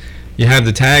guys, you have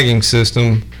the tagging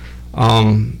system,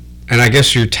 and I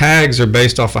guess your tags are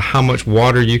based off of how much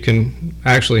water you can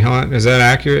actually hunt. Is that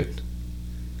accurate?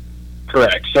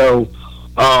 Correct. So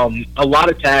a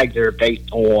lot of tags are based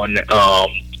on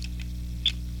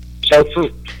so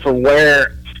for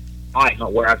where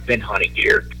I've been hunting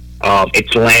here,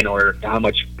 it's landowner how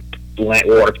much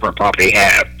waterfront property they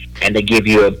have, and they give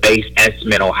you a base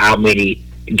estimate on how many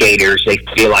gators they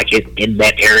feel like is in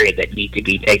that area that need to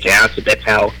be taken out. So that's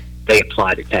how they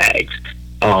apply the tags.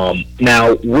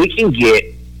 Now we can get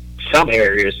some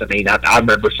areas. I mean, I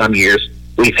remember some years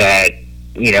we've had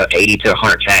 80 to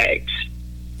 100 tags,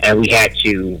 and we had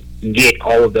to get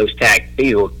all of those tags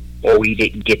filled, or we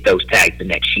didn't get those tags the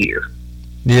next year.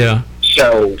 Yeah.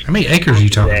 So how many acres are you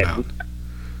talking about?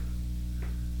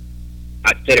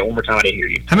 I said it one more time. I didn't hear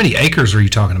you. How many acres are you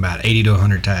talking about? 80 to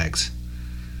 100 tags.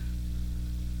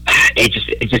 It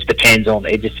just depends on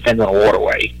the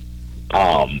waterway.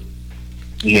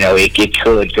 It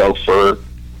could go for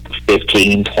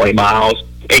 15, 20 miles.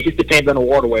 It just depends on the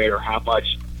waterway or how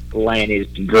much land is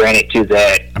granted to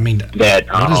that. I mean, what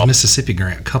does Mississippi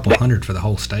grant? A couple hundred for the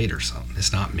whole state or something?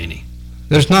 It's not many.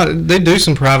 They do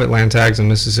some private land tags in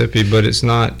Mississippi, but it's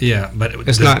not. Yeah, but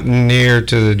it's not near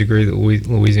to the degree that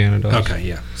Louisiana does. Okay,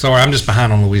 yeah. Sorry, I'm just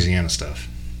behind on Louisiana stuff.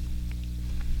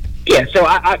 Yeah, so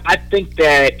I think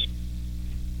that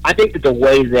the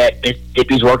way that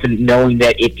Mississippi's working, knowing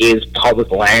that it is public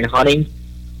land hunting,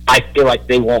 I feel like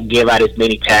they won't give out as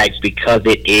many tags because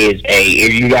it is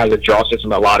you guys a draw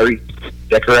system, a lottery. Is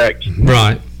that correct?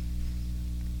 Right.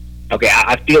 Okay,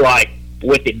 I feel like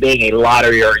with it being a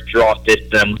lottery or a draw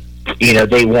system,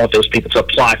 they want those people to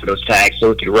apply for those tags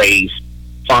so it can raise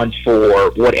funds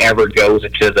for whatever goes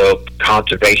into the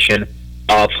conservation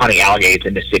of hunting alligators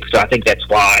in Mississippi. So I think that's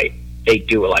why they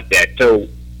do it like that. So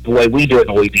the way we do it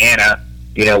in Louisiana,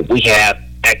 we have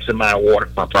X amount of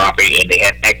waterfront property, and they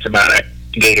have X amount of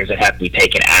gators that have to be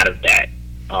taken out of that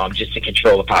just to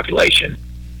control the population.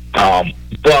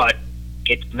 But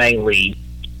it's mainly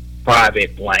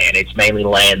private land. It's mainly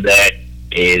land that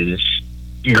is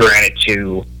granted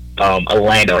to a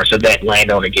landowner. So that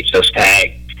landowner gets those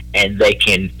tags, and they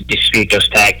can distribute those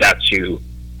tags out to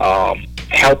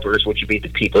helpers, which would be the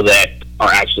people that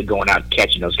are actually going out and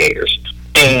catching those gators.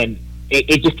 And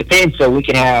it just depends. So we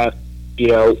can have,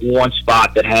 one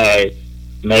spot that has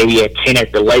maybe a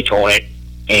 10-acre lake on it,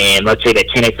 and let's say that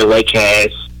 10-acre lake has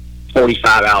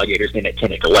 45 alligators in that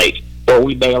 10-acre lake. Or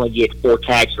we may only get 4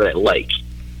 tags for that lake.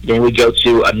 Then we go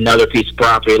to another piece of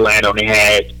property, landowner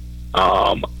has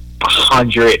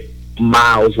 100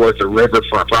 miles worth of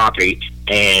riverfront property,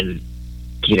 and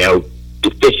the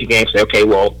fishing game say, okay,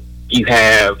 well, you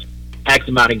have X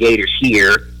amount of gators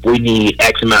here, we need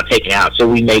X amount taken out, so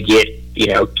we may get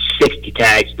 60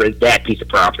 tags for that piece of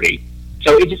property.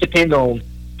 So it just depends on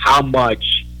how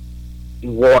much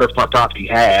waterfront property you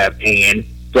have and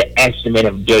the estimate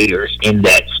of gators in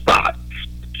that spot.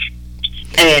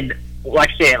 And like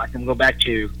I said, I'm going to go back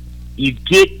to, you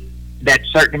get that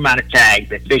certain amount of tags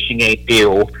that fishing game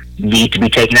feel need to be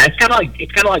taken out. It's kind of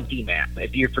like DMAP,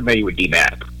 if you're familiar with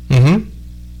DMAP. Mm-hmm.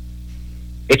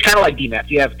 It's kind of like DMAP.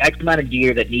 You have X amount of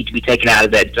deer that need to be taken out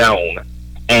of that zone,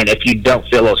 and if you don't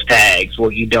fill those tags,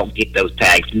 well, you don't get those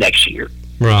tags next year.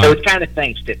 Right. So it's kind of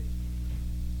thanks to.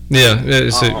 Yeah,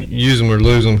 it's a use them or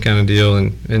lose them kind of deal,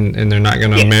 and they're not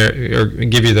going to or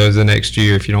give you those the next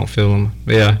year if you don't fill them.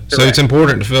 Yeah, correct. So it's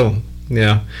important to fill them.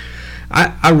 Yeah,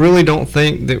 I really don't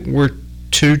think that we're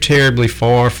too terribly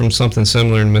far from something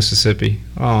similar in Mississippi.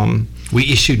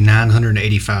 We issued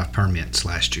 985 permits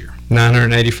last year.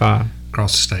 985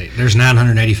 across the state. There's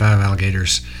 985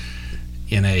 alligators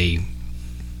in a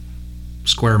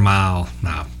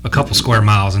couple square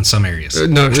miles in some areas.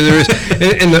 No, there is.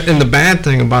 and the bad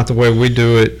thing about the way we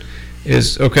do it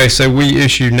is, okay, so we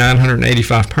issue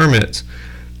 985 permits.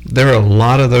 There are a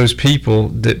lot of those people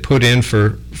that put in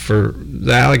for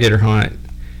the alligator hunt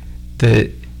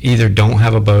that either don't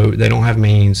have a boat, they don't have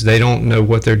means, they don't know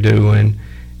what they're doing,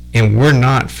 and we're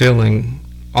not filling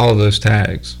all of those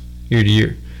tags year to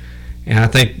year. And I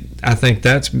think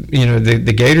that's,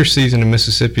 the gator season in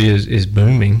Mississippi is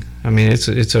booming. I mean, it's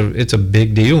a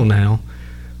big deal now,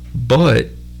 but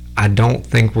I don't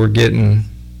think we're getting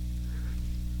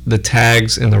the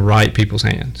tags in the right people's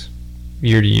hands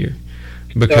year to year,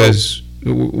 because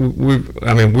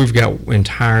we've got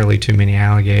entirely too many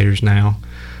alligators now.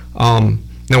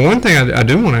 Now, one thing I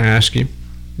do want to ask you,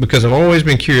 because I've always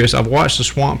been curious. I've watched the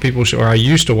Swamp People show, or I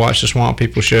used to watch the Swamp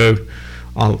People show.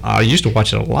 I used to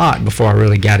watch it a lot before I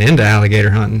really got into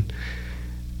alligator hunting.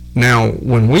 Now,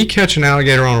 when we catch an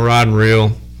alligator on a rod and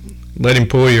reel, let him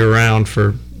pull you around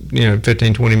for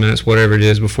 15, 20 minutes, whatever it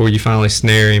is, before you finally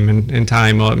snare him and tie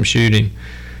him up and shoot him.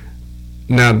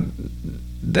 Now,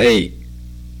 they,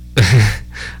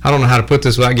 I don't know how to put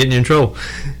this without getting you in trouble.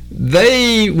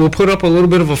 They will put up a little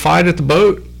bit of a fight at the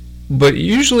boat, but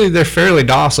usually they're fairly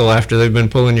docile after they've been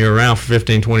pulling you around for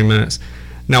 15, 20 minutes.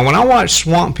 Now, when I watch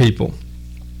Swamp People,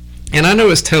 and I know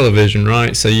it's television,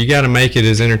 right? So you got to make it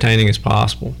as entertaining as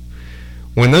possible.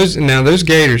 When those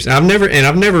gators, I've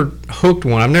never hooked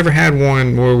one. I've never had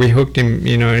one where we hooked him,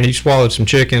 and he swallowed some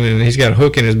chicken and he's got a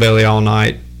hook in his belly all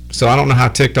night. So I don't know how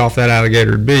ticked off that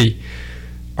alligator would be.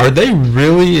 Are they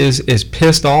really as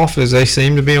pissed off as they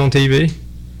seem to be on TV?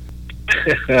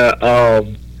 How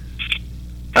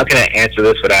can I answer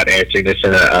this without answering this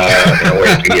in a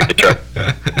way to get the truck?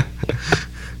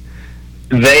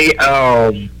 They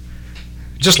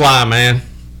just lie, man.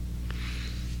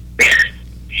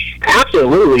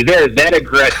 Absolutely, they're that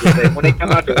aggressive that when they come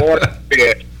out the water,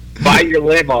 to bite your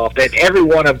limb off. That every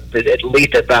one of them is at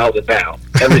least 1,000 pounds.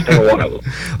 Every single one of them.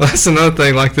 Well, that's another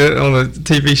thing. Like on the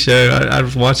TV show, I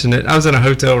was watching it. I was in a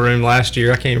hotel room last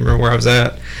year. I can't even remember where I was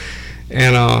at.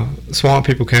 And Swamp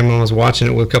People came on. I was watching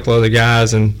it with a couple other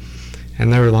guys, and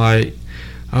they were like,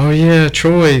 "Oh yeah,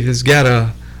 Troy has got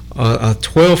a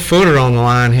 12-footer on the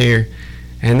line here,"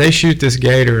 and they shoot this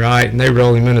gator, right, and they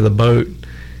roll him into the boat,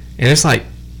 and it's like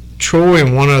Troy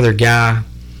and one other guy.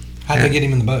 How'd they get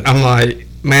him in the boat? I'm like,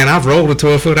 man, I've rolled a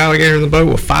 12-foot alligator in the boat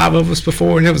with 5 of us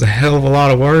before, and it was a hell of a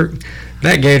lot of work.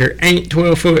 That gator ain't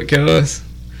 12-foot, cuz.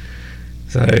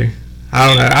 So, I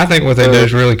don't know. I think what they do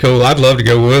is really cool. I'd love to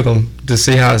go with them to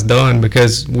see how it's done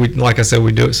because, like I said,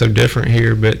 we do it so different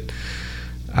here. But,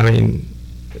 I mean,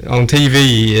 on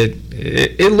TV,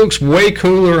 it looks way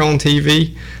cooler on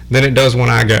TV than it does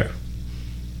when I go.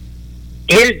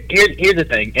 Here's the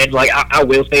thing, and like I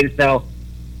will say this now,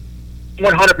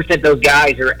 100% those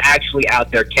guys are actually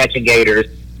out there catching gators.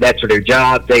 That's their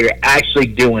job. They are actually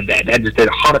doing that. That is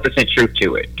 100% truth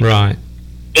to it. Right.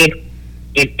 And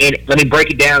let me break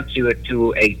it down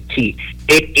to a T.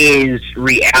 It is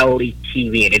reality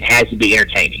TV, and it has to be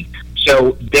entertaining.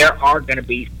 So there are going to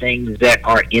be things that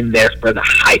are in there for the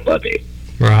hype of it.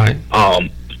 Right.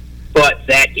 But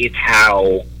that is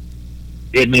how.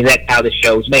 I mean, that's how the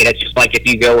show's made. That's just like if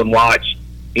you go and watch,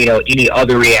 any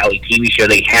other reality TV show,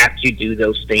 they have to do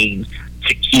those things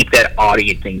to keep that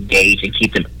audience engaged and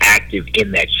keep them active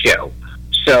in that show.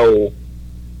 So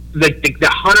the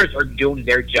hunters are doing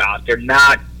their job. They're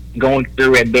not going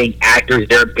through and being actors.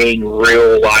 They're being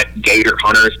real life gator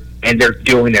hunters, and they're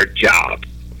doing their job.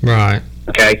 Right.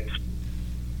 Okay?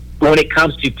 When it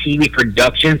comes to TV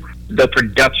production, the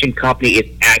production company is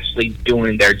actually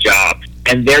doing their job.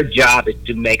 And their job is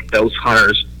to make those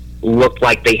hunters look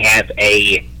like they have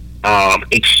a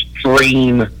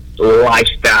extreme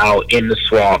lifestyle in the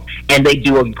swamp, and they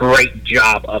do a great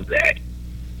job of that.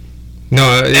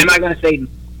 No, am I going to say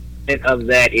of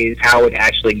that is how it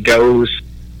actually goes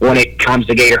when it comes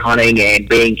to gator hunting and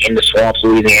being in the swamps,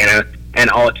 Louisiana, and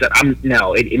all that stuff?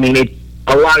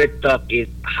 A lot of stuff is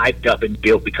hyped up and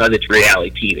built because it's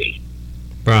reality TV.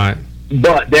 Right.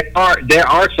 But there are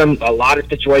a lot of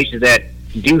situations that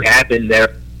do happen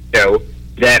there,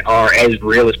 that are as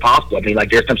real as possible. I mean, like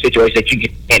there's some situations that you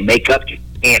just can't make up, you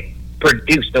can't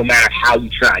produce, no matter how you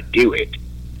try to do it.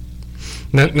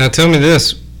 Now tell me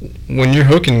this: when you're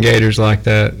hooking gators like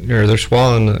that, or they're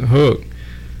swallowing the hook,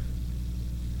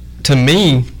 to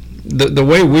me, the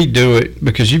way we do it,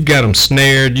 because you've got them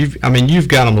snared, you've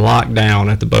got them locked down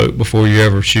at the boat before you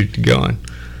ever shoot the gun.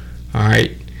 All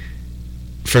right.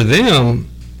 For them,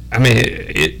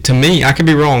 to me, I could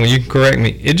be wrong, you can correct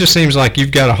me, it just seems like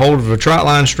you've got a hold of a trot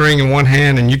line string in one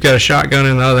hand and you've got a shotgun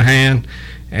in the other hand,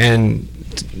 and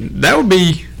that would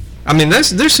be,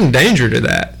 there's some danger to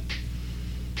that.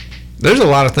 There's a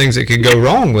lot of things that could go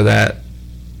wrong with that,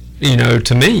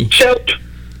 to me.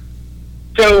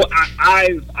 So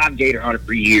I've gator hunted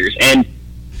for years, and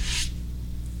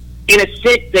in a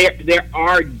sense, there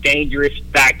are dangerous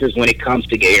factors when it comes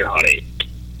to gator hunting.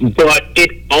 But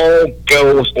it all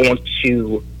goes on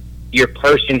to your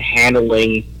person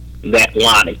handling that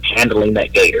line and handling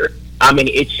that gator.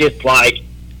 It's just like,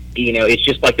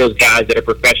 those guys that are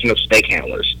professional stake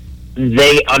handlers.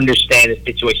 They understand the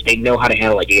situation. They know how to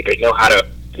handle a gator. They know how to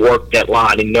work that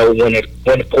line and know when to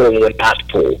pull and when not to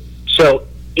pull. So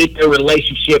it's a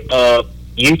relationship of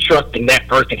you trusting that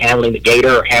person handling the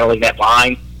gator or handling that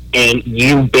line, and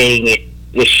you being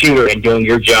the shooter and doing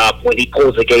your job. When he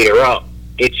pulls the gator up,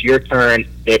 it's your turn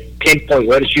to pinpoint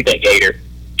where to shoot that gator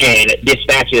and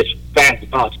dispatch it as fast as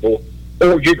possible,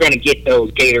 or you're going to get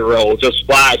those gator rolls, those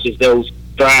splashes, those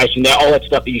thrash, and all that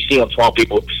stuff that you see on Swamp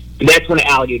People. And that's when the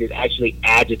alligator is actually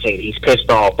agitated. He's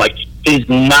pissed off. Like, he's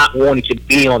not wanting to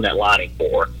be on that line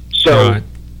anymore. So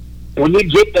when you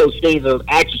get those things, those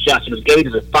action shots, and those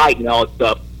gators are fighting and all that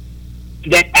stuff,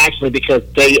 that's actually because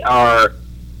they've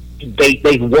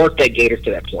worked that gator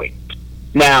to that point.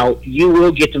 Now, you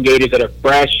will get some gators that are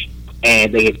fresh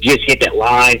and they have just hit that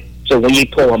line. So when you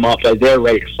pull them up, they're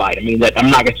ready to fight. I'm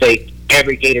not going to say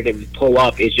every gator that we pull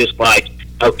up is just like,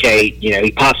 okay, you know,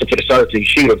 he pops up to the surface and you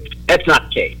shoot him. That's not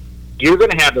the case. You're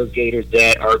going to have those gators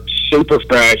that are super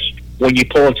fresh when you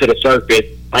pull him to the surface.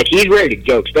 Like, he's ready to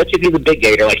go, especially if he's a big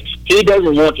gator. Like, he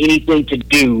doesn't want anything to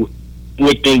do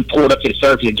with being pulled up to the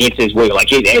surface against his will.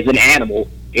 Like, as an animal,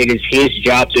 it is his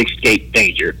job to escape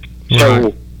danger.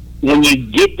 So when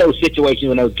you get those situations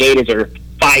when those gators are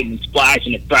fighting,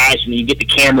 splashing, and thrashing, and you get the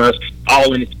cameras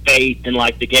all in its face, and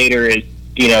like the gator is,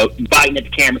 you know, biting at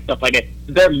the camera, stuff like that,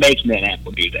 they're making that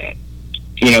animal do that.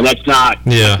 You know, that's not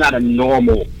a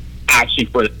normal action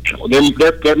for the animal.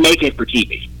 They're making it for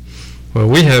TV. Well,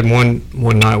 we had one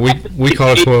night. We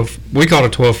caught a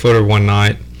 12-footer one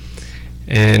night,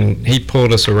 and he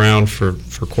pulled us around for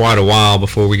quite a while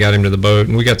before we got him to the boat,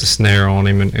 and we got the snare on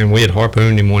him, and we had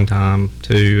harpooned him one time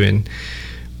too,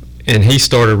 and he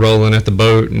started rolling at the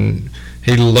boat, and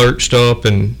he lurched up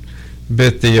and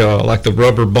bit the like the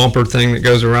rubber bumper thing that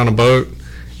goes around a boat,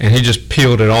 and he just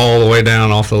peeled it all the way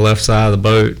down off the left side of the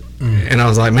boat. And I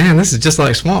was like, man, this is just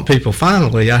like Swamp People.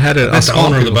 Finally, I had it. The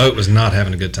owner of the boat was not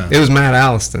having a good time. It was Matt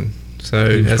Alliston. So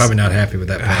he was probably not happy with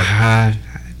that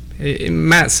part.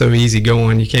 Matt's so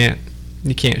easygoing, you can't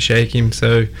shake him.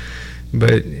 So,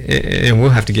 and we'll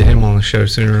have to get him on the show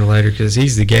sooner or later because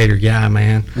he's the gator guy,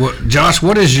 man. Well, Josh,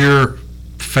 what is your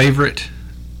favorite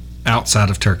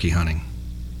outside of turkey hunting?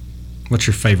 What's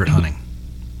your favorite hunting?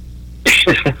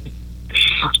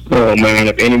 Oh man,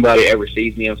 if anybody ever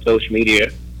sees me on social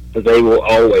media, they will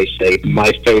always say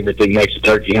my favorite thing next to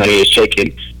turkey hunting is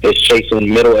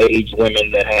chasing middle-aged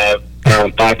women that have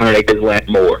 500 acres of land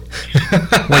more.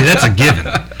 Wait, that's a given.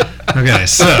 Okay,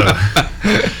 so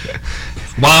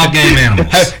wild game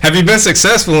animals. Have you been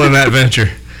successful in that venture?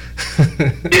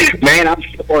 Man, I'm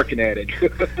still working at it.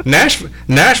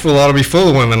 Nashville ought to be full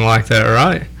of women like that,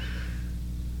 right?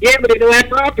 Yeah, but they don't have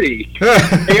property.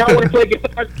 They all want to play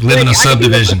guitar. Live in a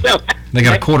subdivision. They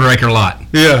got a quarter-acre lot.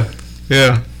 Yeah.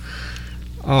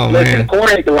 Oh, Listen, man. a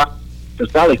quarter-acre lot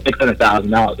is probably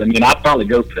 $600,000. I mean, I'd probably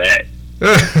go for that.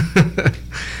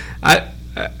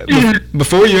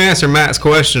 Before you answer Matt's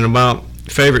question about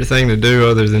favorite thing to do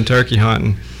other than turkey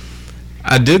hunting,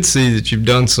 I did see that you've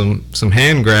done some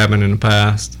hand grabbing in the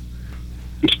past.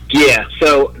 Yeah,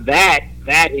 so that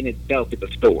in itself is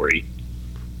a story.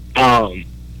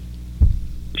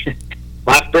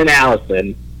 My friend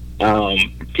Allison,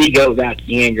 she goes out to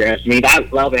hand grabs. I mean, I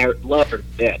love her to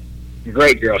death.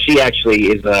 Great girl. She actually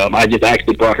is. I just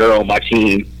actually brought her on my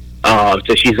team, so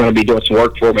she's going to be doing some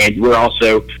work for me. And we're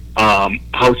also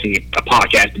hosting a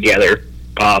podcast together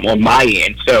on my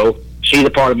end. So she's a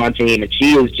part of my team, and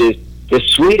she is just the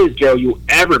sweetest girl you'll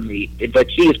ever meet. But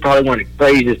she is probably one of the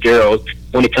craziest girls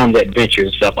when it comes to adventures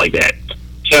and stuff like that.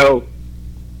 So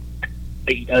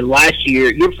last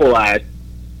year before last,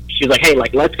 she was like, "Hey,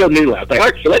 like let's go noodling." I was like, "All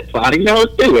right, so let's fine.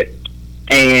 Let's do it."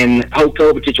 And the whole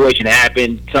COVID situation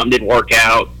happened. Something didn't work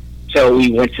out. So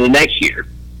we went to the next year.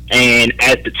 And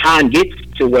as the time gets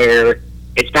to where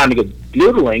it's time to go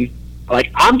noodling,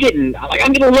 I'm getting a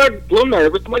little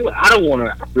nervous. I'm like, I don't want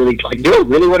to really, do I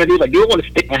really want to do, do I want to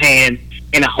stick my hand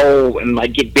in a hole and,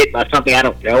 get bit by something I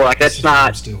don't know? It's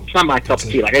not my cup of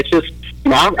tea. It's just,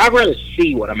 I'd rather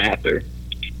see what I'm after.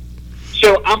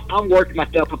 So I'm working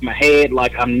myself up in my head,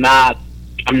 I'm not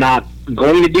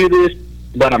going to do this,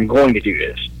 but I'm going to do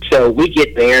this. So we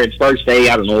get there, it's first day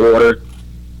out on the water.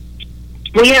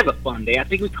 We have a fun day. I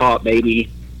think we caught maybe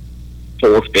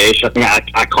 4 fish. I think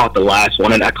I caught the last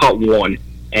one, and I caught one,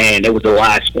 and it was the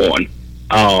last one.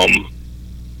 And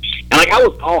I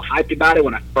was all hyped about it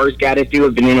when I first got into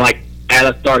it, but then as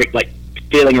I started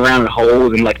feeling around in the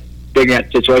holes and figuring out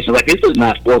the situation, this is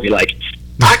not sport me.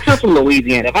 I come from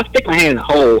Louisiana. If I stick my hand in a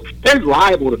hole, there's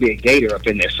liable to be a gator up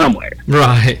in there somewhere.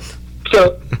 Right.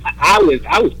 So I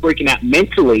was freaking out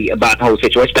mentally about the whole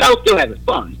situation, but I was still having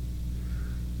fun.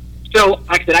 So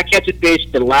like I said, I catch a fish,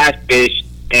 the last fish,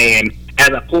 and as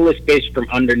I pull this fish from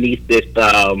underneath this,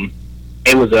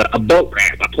 it was a boat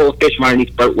ramp. I pull a fish from underneath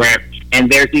the boat ramp, and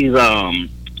there's these,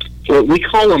 we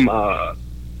call them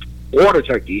water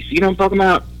turkeys. You know what I'm talking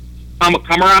about?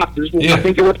 Cormorants is what I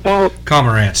think it was called.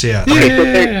 Cormorants, yeah.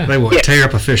 They will tear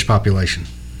up a fish population.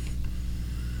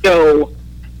 So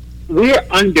we're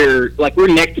under, we're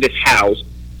next to this house,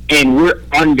 and we're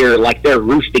under, their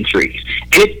roosting trees.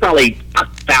 And it's probably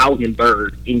 1,000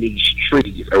 birds in these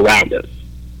trees around us.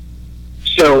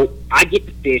 So I get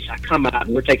the fish, I come out,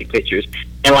 and we're taking pictures.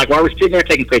 And, while we're sitting there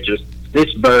taking pictures,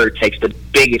 this bird takes the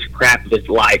biggest crap of his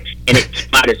life, and it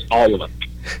splatters all of them.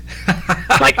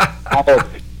 All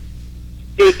of them.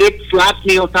 It slaps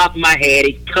me on top of my head.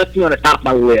 It cuts me on the top of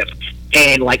my lip.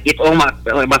 And, it's on my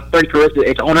friend Carissa,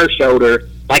 it's on her shoulder.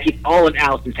 Like, it's all in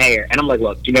Allison's hair. And I'm like,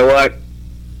 look, you know what?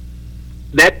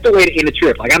 That's the way to end the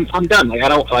trip. Like, I'm done.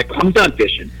 Like, I'm done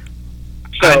fishing.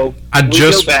 So, I we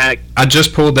just go back. I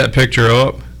just pulled that picture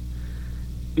up,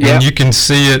 and Yep. you can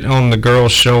see it on the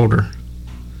girl's shoulder.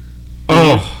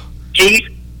 Oh,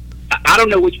 I don't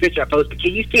know which picture I posted, but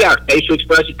can you see our facial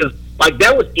expression? Because, like,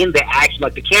 that was in the action.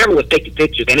 Like, the camera was taking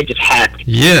pictures, and it just happened.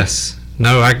 yes.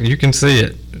 No, you can see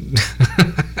it.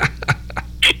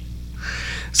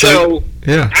 So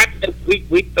yeah. after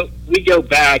we go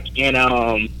back, and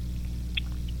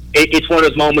it's one of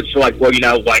those moments like, well, say,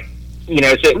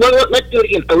 well, let's do it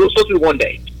again. So we're supposed to do one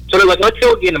day. So they're like, let's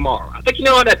go again tomorrow. I think, you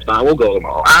know what, that's fine. We'll go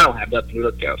tomorrow. I don't have nothing.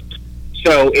 Let's go.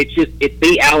 So it's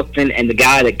me, Allison, and the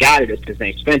guy that guided us. His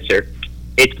name's Spencer.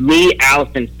 It's me,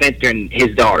 Allison, Spencer, and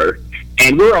his daughter.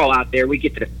 And we're all out there. We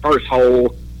get to the first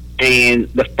hole, and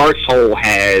the first hole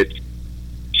has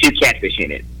 2 catfish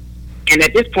in it. And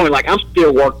at this point, like, I'm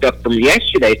still worked up from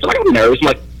yesterday, so I'm nervous. I'm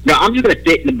like, no, I'm just going to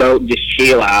sit in the boat and just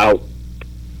chill out,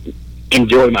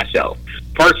 enjoy myself.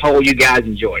 First hole, you guys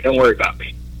enjoy. Don't worry about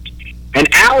me. And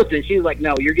Allison, she's like,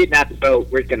 no, you're getting out the boat.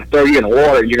 We're going to throw you in the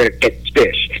water, and you're going to catch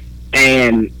fish.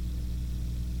 And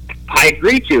I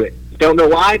agreed to it. Don't know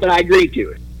why, but I agreed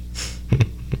to it.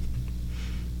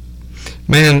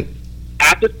 Man.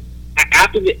 After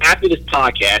this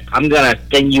podcast, I'm going to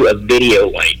send you a video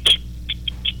link.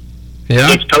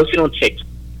 Yeah? It's posted on TikTok.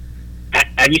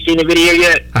 Have you seen the video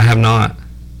yet? I have not.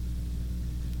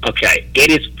 Okay.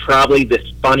 It is probably the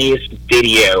funniest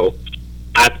video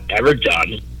I've ever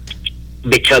done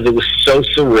because it was so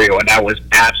surreal and I was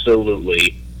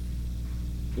absolutely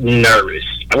nervous.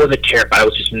 I wasn't terrified. I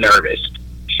was just nervous.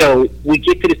 So we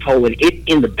get to this hole and it's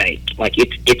in the bank. Like,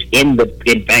 it's in the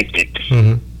embankment.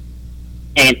 Mm-hmm.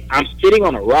 And I'm sitting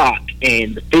on a rock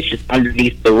and the fish is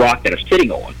underneath the rock that I'm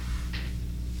sitting on.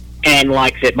 And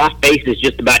like I said, my face is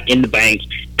just about in the bank.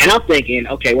 And I'm thinking,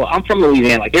 okay, well, I'm from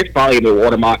Louisiana. Like, there's probably a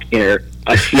water moccasin or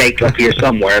a snake up here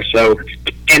somewhere. So,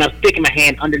 and I'm sticking my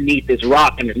hand underneath this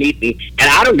rock underneath me. And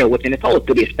I don't know what's in this hole. It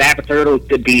could be a snapper turtle. It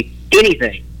could be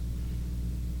anything.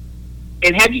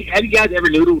 And have you guys ever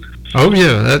noodled? Oh,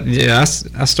 yeah.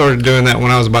 I started doing that when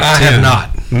I was about 10. I have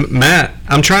not. Matt,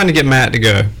 I'm trying to get Matt to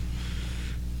go.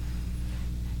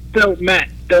 So, Matt,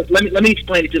 let me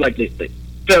explain it to you like this.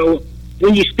 So,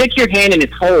 when you stick your hand in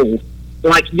this hole,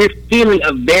 like, you're feeling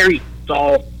a very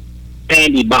soft,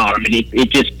 sandy bottom, and it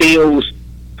just feels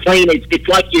clean. It's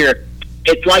like you're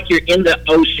in the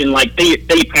ocean, like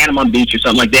say Panama Beach or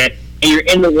something like that, and you're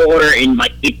in the water, and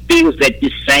like it feels that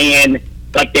just sand,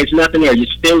 like there's nothing there. It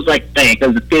just feels like sand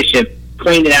because the fish have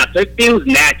cleaned it out. So it feels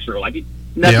natural, like it's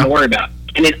nothing to worry about.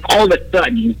 And then all of a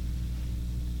sudden,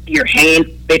 your hand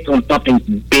fits on something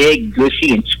big,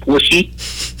 gushy, and squishy,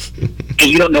 and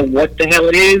you don't know what the hell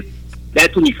it is.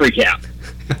 That's when you freak out.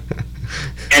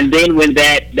 And then when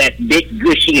that big,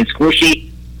 gushy, and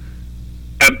squishy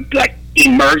like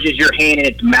immerses your hand in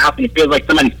its mouth, and it feels like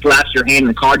somebody slaps your hand in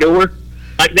the car door,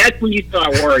 like that's when you start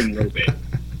worrying a little bit.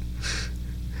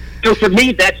 So for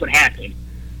me, that's what happened.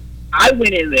 I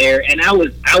went in there and I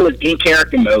was in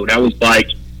character mode. I was like,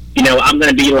 I'm going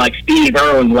to be like Steve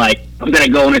Irwin, like I'm going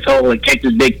to go in this hole and catch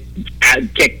this big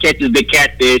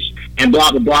catfish and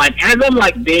blah blah blah. And as I'm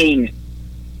like being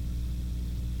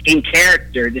in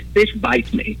character, this fish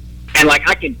bites me, and like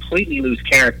I completely lose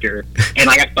character, and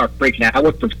like I start freaking out. I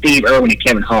went from Steve Irwin to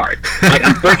Kevin Hart. Like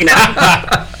I'm freaking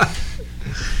out.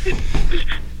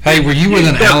 Hey, were you with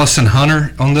an Allison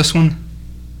Hunter on this one?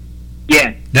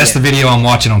 Yeah. That's the video I'm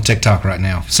watching on TikTok right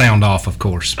now. Sound off, of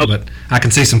course, but I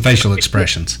can see some facial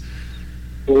expressions.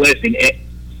 Listen,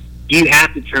 you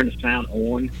have to turn the sound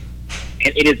on,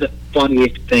 and it is the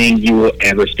funniest thing you will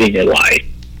ever see in your life.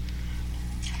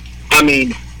 I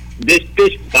mean, this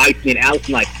fish bites me, and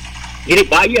Allison, like, did it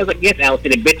bite you? I was like, yes,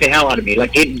 Allison, it bit the hell out of me.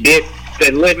 Like, it bit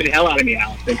the living hell out of me,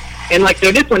 Allison. And, like, so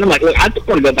at this point, I'm like, look, I just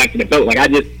want to go back to the boat.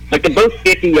 Like, the boat's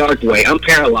 50 yards away. I'm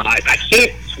paralyzed. I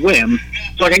can't swim.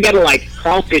 So, like, I got to, like,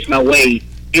 crawfish my way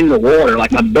in the water,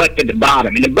 like, my butt to the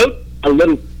bottom. And the boat's a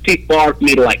little too far for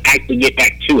me to, like, actually get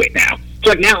back to it now. So,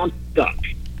 like, now I'm stuck.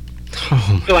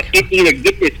 Oh. So, like, it's either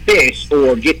get this fish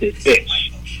or get this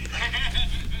fish.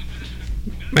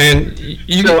 Man,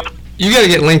 you got to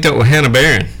get linked up with Hannah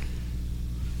Barron.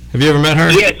 Have you ever met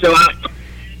her? Yeah, so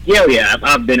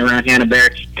I've been around Hannah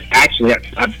Barron. Actually,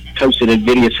 I've posted a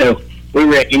video. So we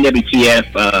were at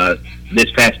NWTF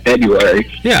this past February,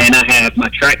 and I have my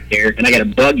track there, and I got a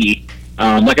buggy,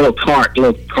 like a little cart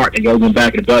that goes in the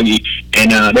back of the buggy,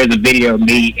 and there's a video of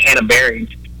me, Hannah Barron,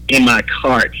 in my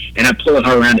cart, and I'm pulling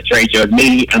her around the trade show.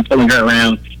 I'm pulling her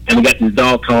around, and we got this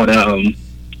dog called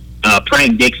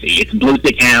Praying Dixie. It's a blue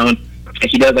stick hound,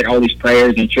 and she does like all these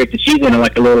prayers and tricks, and she's in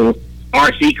like a little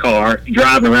RC car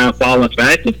driving around following us.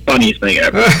 That's the funniest thing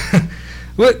ever.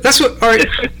 Well, that's what. All right,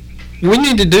 we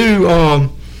need to do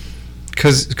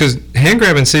because hand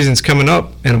grabbing season's coming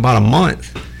up in about a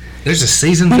month. There's a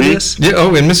season for this? Yeah.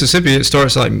 Oh, in Mississippi, it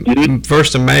starts like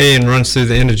 1st of May and runs through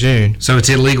the end of June. So it's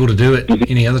illegal to do it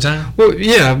any other time? Well,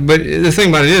 yeah, but the thing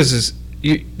about it is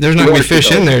there's not going to be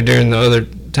fish in there during the other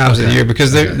times of the year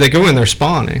because they go in there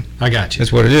spawning. I got you.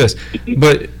 That's what it is.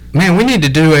 But man, we need to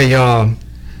do we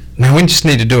just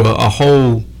need to do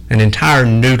an entire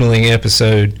noodling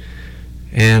episode,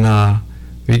 and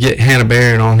we get Hannah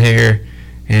Barron on here,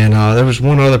 and there was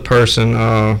one other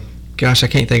person. Gosh, I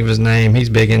can't think of his name. He's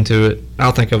big into it.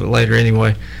 I'll think of it later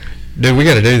anyway. Dude, we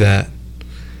got to do that.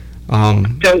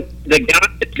 So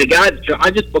the guy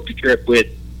I just booked a trip with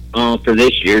for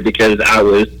this year because I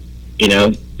was,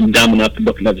 dumb enough to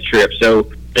book another trip. So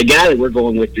the guy that we're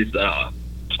going with is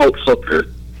Holt Hooker.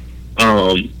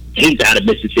 He's out of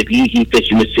Mississippi. He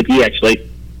fishes Mississippi. He actually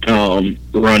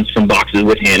runs some boxes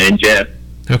with Hannah and Jeff.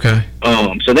 Okay.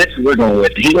 So that's what we're going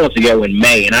with. He wants to go in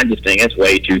May, and I just think that's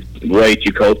way too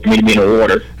cold for me to be in the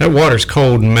water. That water's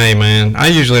cold in May, man. I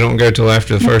usually don't go till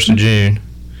after the 1st of June.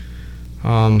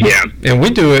 Yeah. And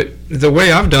we do it the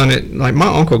way I've done it. Like my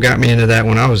uncle got me into that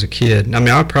when I was a kid. I mean,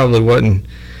 I probably wasn't.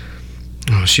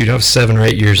 Oh shoot, I was 7 or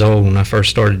 8 years old when I first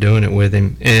started doing it with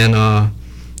him, and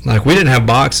we didn't have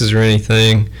boxes or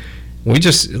anything. We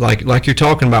just like you're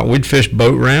talking about. We'd fish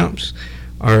boat ramps,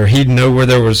 or he'd know where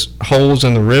there was holes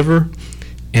in the river,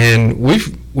 and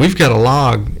we've got a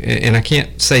log, and I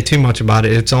can't say too much about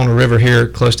it. It's on a river here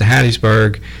close to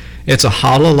Hattiesburg. It's a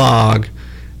hollow log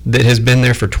that has been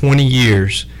there for 20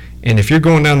 years, and if you're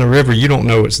going down the river, you don't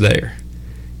know it's there.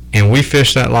 And we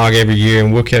fish that log every year,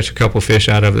 and we'll catch a couple fish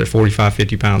out of it at 45,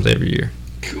 50 pounds every year.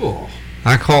 Cool.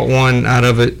 I caught one out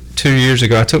of it 2 years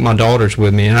ago. I took my daughters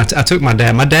with me, and I took my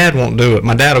dad. My dad won't do it.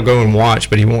 My dad will go and watch,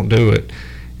 but he won't do it.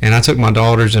 And I took my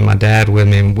daughters and my dad with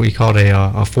me, and we caught a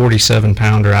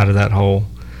 47-pounder out of that hole.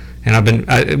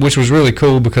 And which was really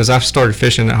cool because I've started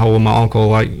fishing that hole with my uncle,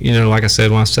 like I said,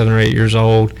 when I was 7 or 8 years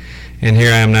old. And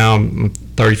here I am now, I'm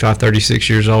 35, 36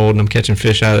 years old, and I'm catching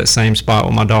fish out of that same spot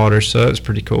with my daughters, so it's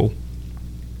pretty cool.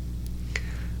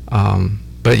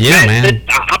 But yeah, man.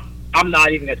 I'm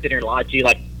not even going to sit here and lie to you.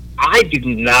 Like, I do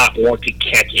not want to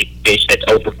catch a fish that's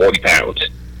over 40 pounds.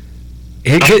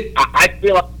 I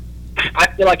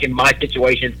feel like in my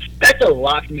situation, that's a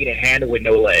lot for me to handle with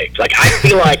no legs. Like, I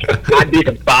feel like I'd be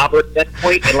some bobber at that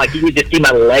point, and like you would just see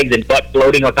my legs and butt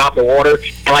floating on top of the water,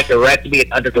 and like the rest of me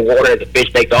is under the water as the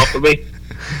fish takes off of me.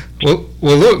 Well,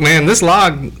 look, man, this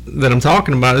log that I'm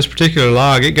talking about, this particular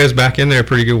log, it goes back in there a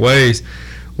pretty good ways.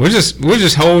 We'll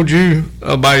just hold you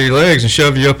by your legs and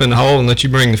shove you up in the hole and let you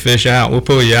bring the fish out. We'll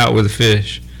pull you out with the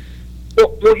fish.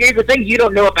 Well, here's the thing: you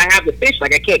don't know if I have the fish.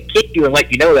 Like, I can't kick you and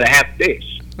let you know that I have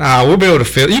fish. We'll be able to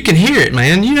feel. You can hear it,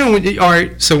 man. All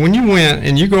right. So when you went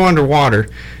and you go underwater,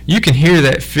 you can hear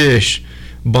that fish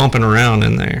bumping around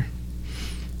in there.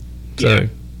 So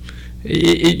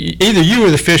either you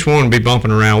or the fish want to be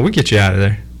bumping around. We'll get you out of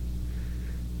there.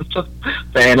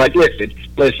 Man, like,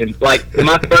 listen. Like, in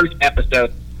my first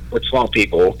episode with Swamp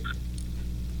People,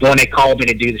 when they called me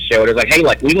to do the show, they're like, hey,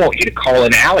 like, we want you to call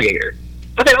an alligator.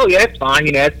 I said, oh, yeah, that's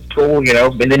fine, that's cool,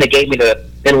 And then they gave me the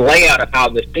layout of how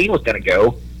the scene was going to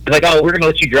go. They're like, oh, we're going to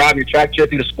let you drive your tractor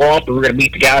through the swamp, and we're going to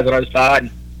meet the guys on the other side,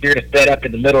 and you're going to set up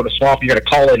in the middle of the swamp, and you're going to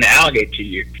call in an alligator to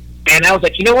you. And I was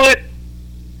like, you know what?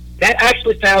 That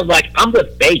actually sounds like I'm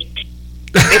the bait.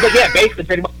 It's like, yeah, basically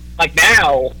pretty much. Like,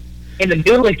 now, in the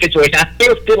noodling situation, I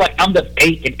still feel like I'm the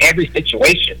bait in every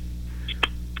situation.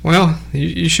 Well,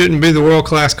 you shouldn't be the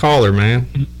world-class caller, man.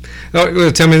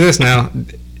 Oh, tell me this now.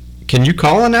 Can you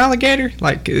call an alligator?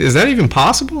 Like, is that even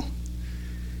possible?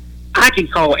 I can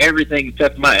call everything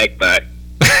except my egg bite.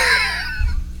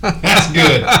 That's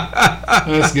good.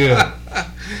 That's good.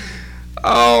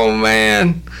 Oh,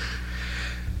 man.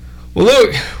 Well,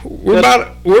 look, we're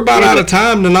about out of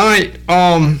time tonight.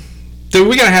 Dude,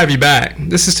 we gotta have you back.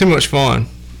 This is too much fun.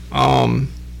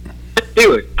 Let's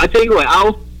do it. I tell you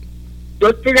what,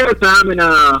 let's figure out a time, and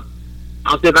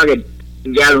I'll see if I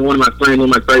can gather one of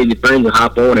my crazy friends, and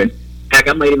hop on. And heck,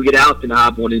 I might even get out and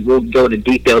hop on, and we'll go into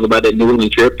details about that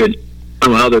noodling trip and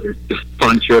some other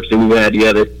fun trips that we've had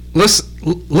together. Let's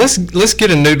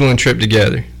get a noodling trip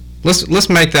together. Let's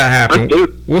make that happen. Let's do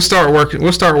it. We'll start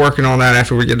working on that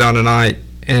after we get done tonight.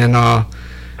 And I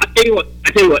tell you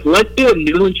what, let's do a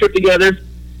noodling trip together,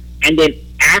 and then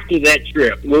after that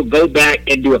trip, we'll go back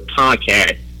and do a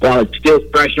podcast while it's still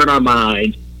fresh on our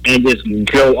minds, and just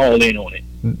go all in on it.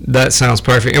 That sounds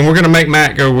perfect. And we're gonna make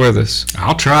Matt go with us.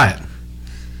 I'll try it.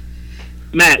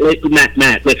 Matt,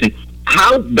 listen.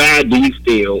 How bad do you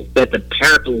feel that the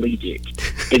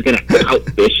paraplegic is going to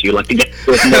outfish you? Like, to get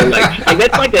with no legs. Like,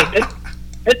 that's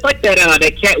like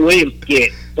that Cat Williams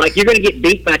skit. Like, you're going to get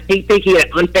beat by think he had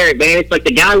an unfair advantage. Like,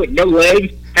 the guy with no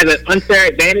legs has an unfair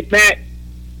advantage, Matt.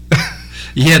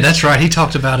 Yeah, that's right. He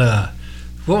talked about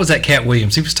what was that Cat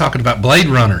Williams? He was talking about Blade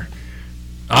Runner.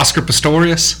 Oscar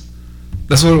Pistorius.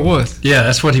 That's what it was. Yeah,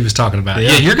 that's what he was talking about.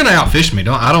 Yeah. Yeah, you're going to outfish me.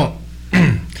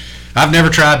 I've never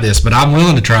tried this, but I'm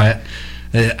willing to try it.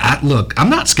 Look, I'm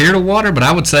not scared of water, but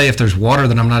I would say if there's water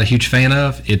that I'm not a huge fan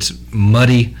of, it's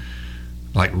muddy,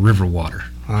 like river water.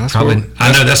 I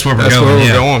know that's where we're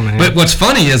going. Man. But what's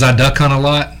funny is I duck hunt a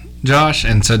lot, Josh,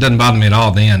 and so it doesn't bother me at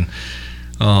all then.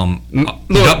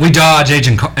 We dodge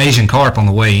Asian carp on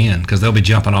the way in because they'll be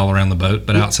jumping all around the boat,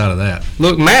 but outside of that.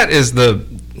 Look, Matt is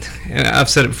and I've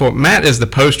said it before, Matt is the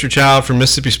poster child for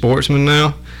Mississippi Sportsman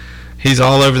now. He's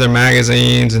all over their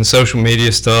magazines and social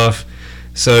media stuff.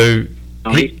 So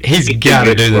he's got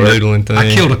to do the noodling thing.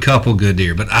 I killed a couple good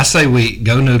deer, but I say we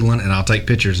go noodling, and I'll take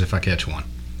pictures if I catch one.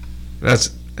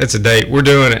 It's a date. We're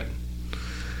doing it.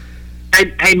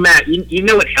 Hey Matt, you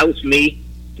know what helps me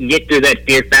get through that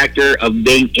fear factor of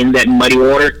being in that muddy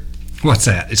water? What's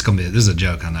that? This is a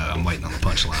joke. I know. I'm waiting on the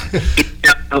punchline.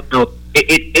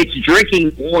 It's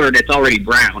drinking water that's already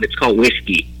brown. It's called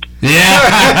whiskey. Yeah,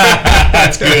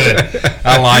 that's good.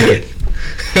 I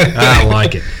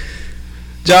like it.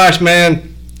 Josh,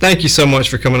 man, thank you so much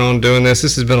for coming on and doing this.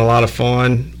 This has been a lot of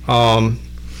fun.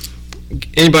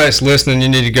 Anybody that's listening, you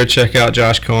need to go check out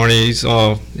Josh Carney. He's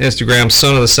on Instagram,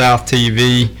 Son of the South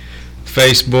TV,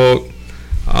 Facebook,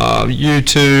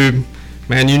 YouTube.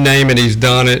 Man, you name it, he's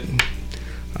done it.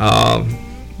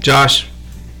 Josh,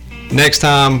 next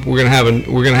time we're gonna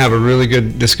have a really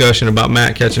good discussion about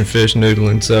Matt catching fish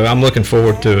noodling. So I'm looking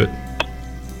forward to it.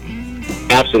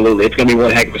 Absolutely, it's gonna be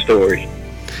one heck of a story.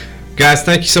 Guys,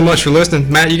 thank you so much for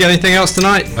listening. Matt, you got anything else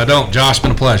tonight? I don't. Josh,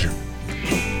 been a pleasure.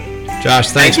 Josh,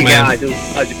 thanks, Thank you, man. guys. It was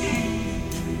a pleasure.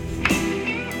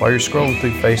 While you're scrolling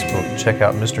through Facebook, check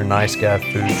out Mr. Nice Guy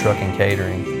Food Truck and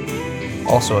Catering.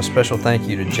 Also, a special thank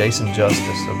you to Jason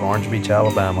Justice of Orange Beach,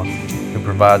 Alabama, who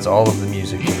provides all of the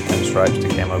music for the Pinstripes to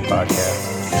Camo podcast.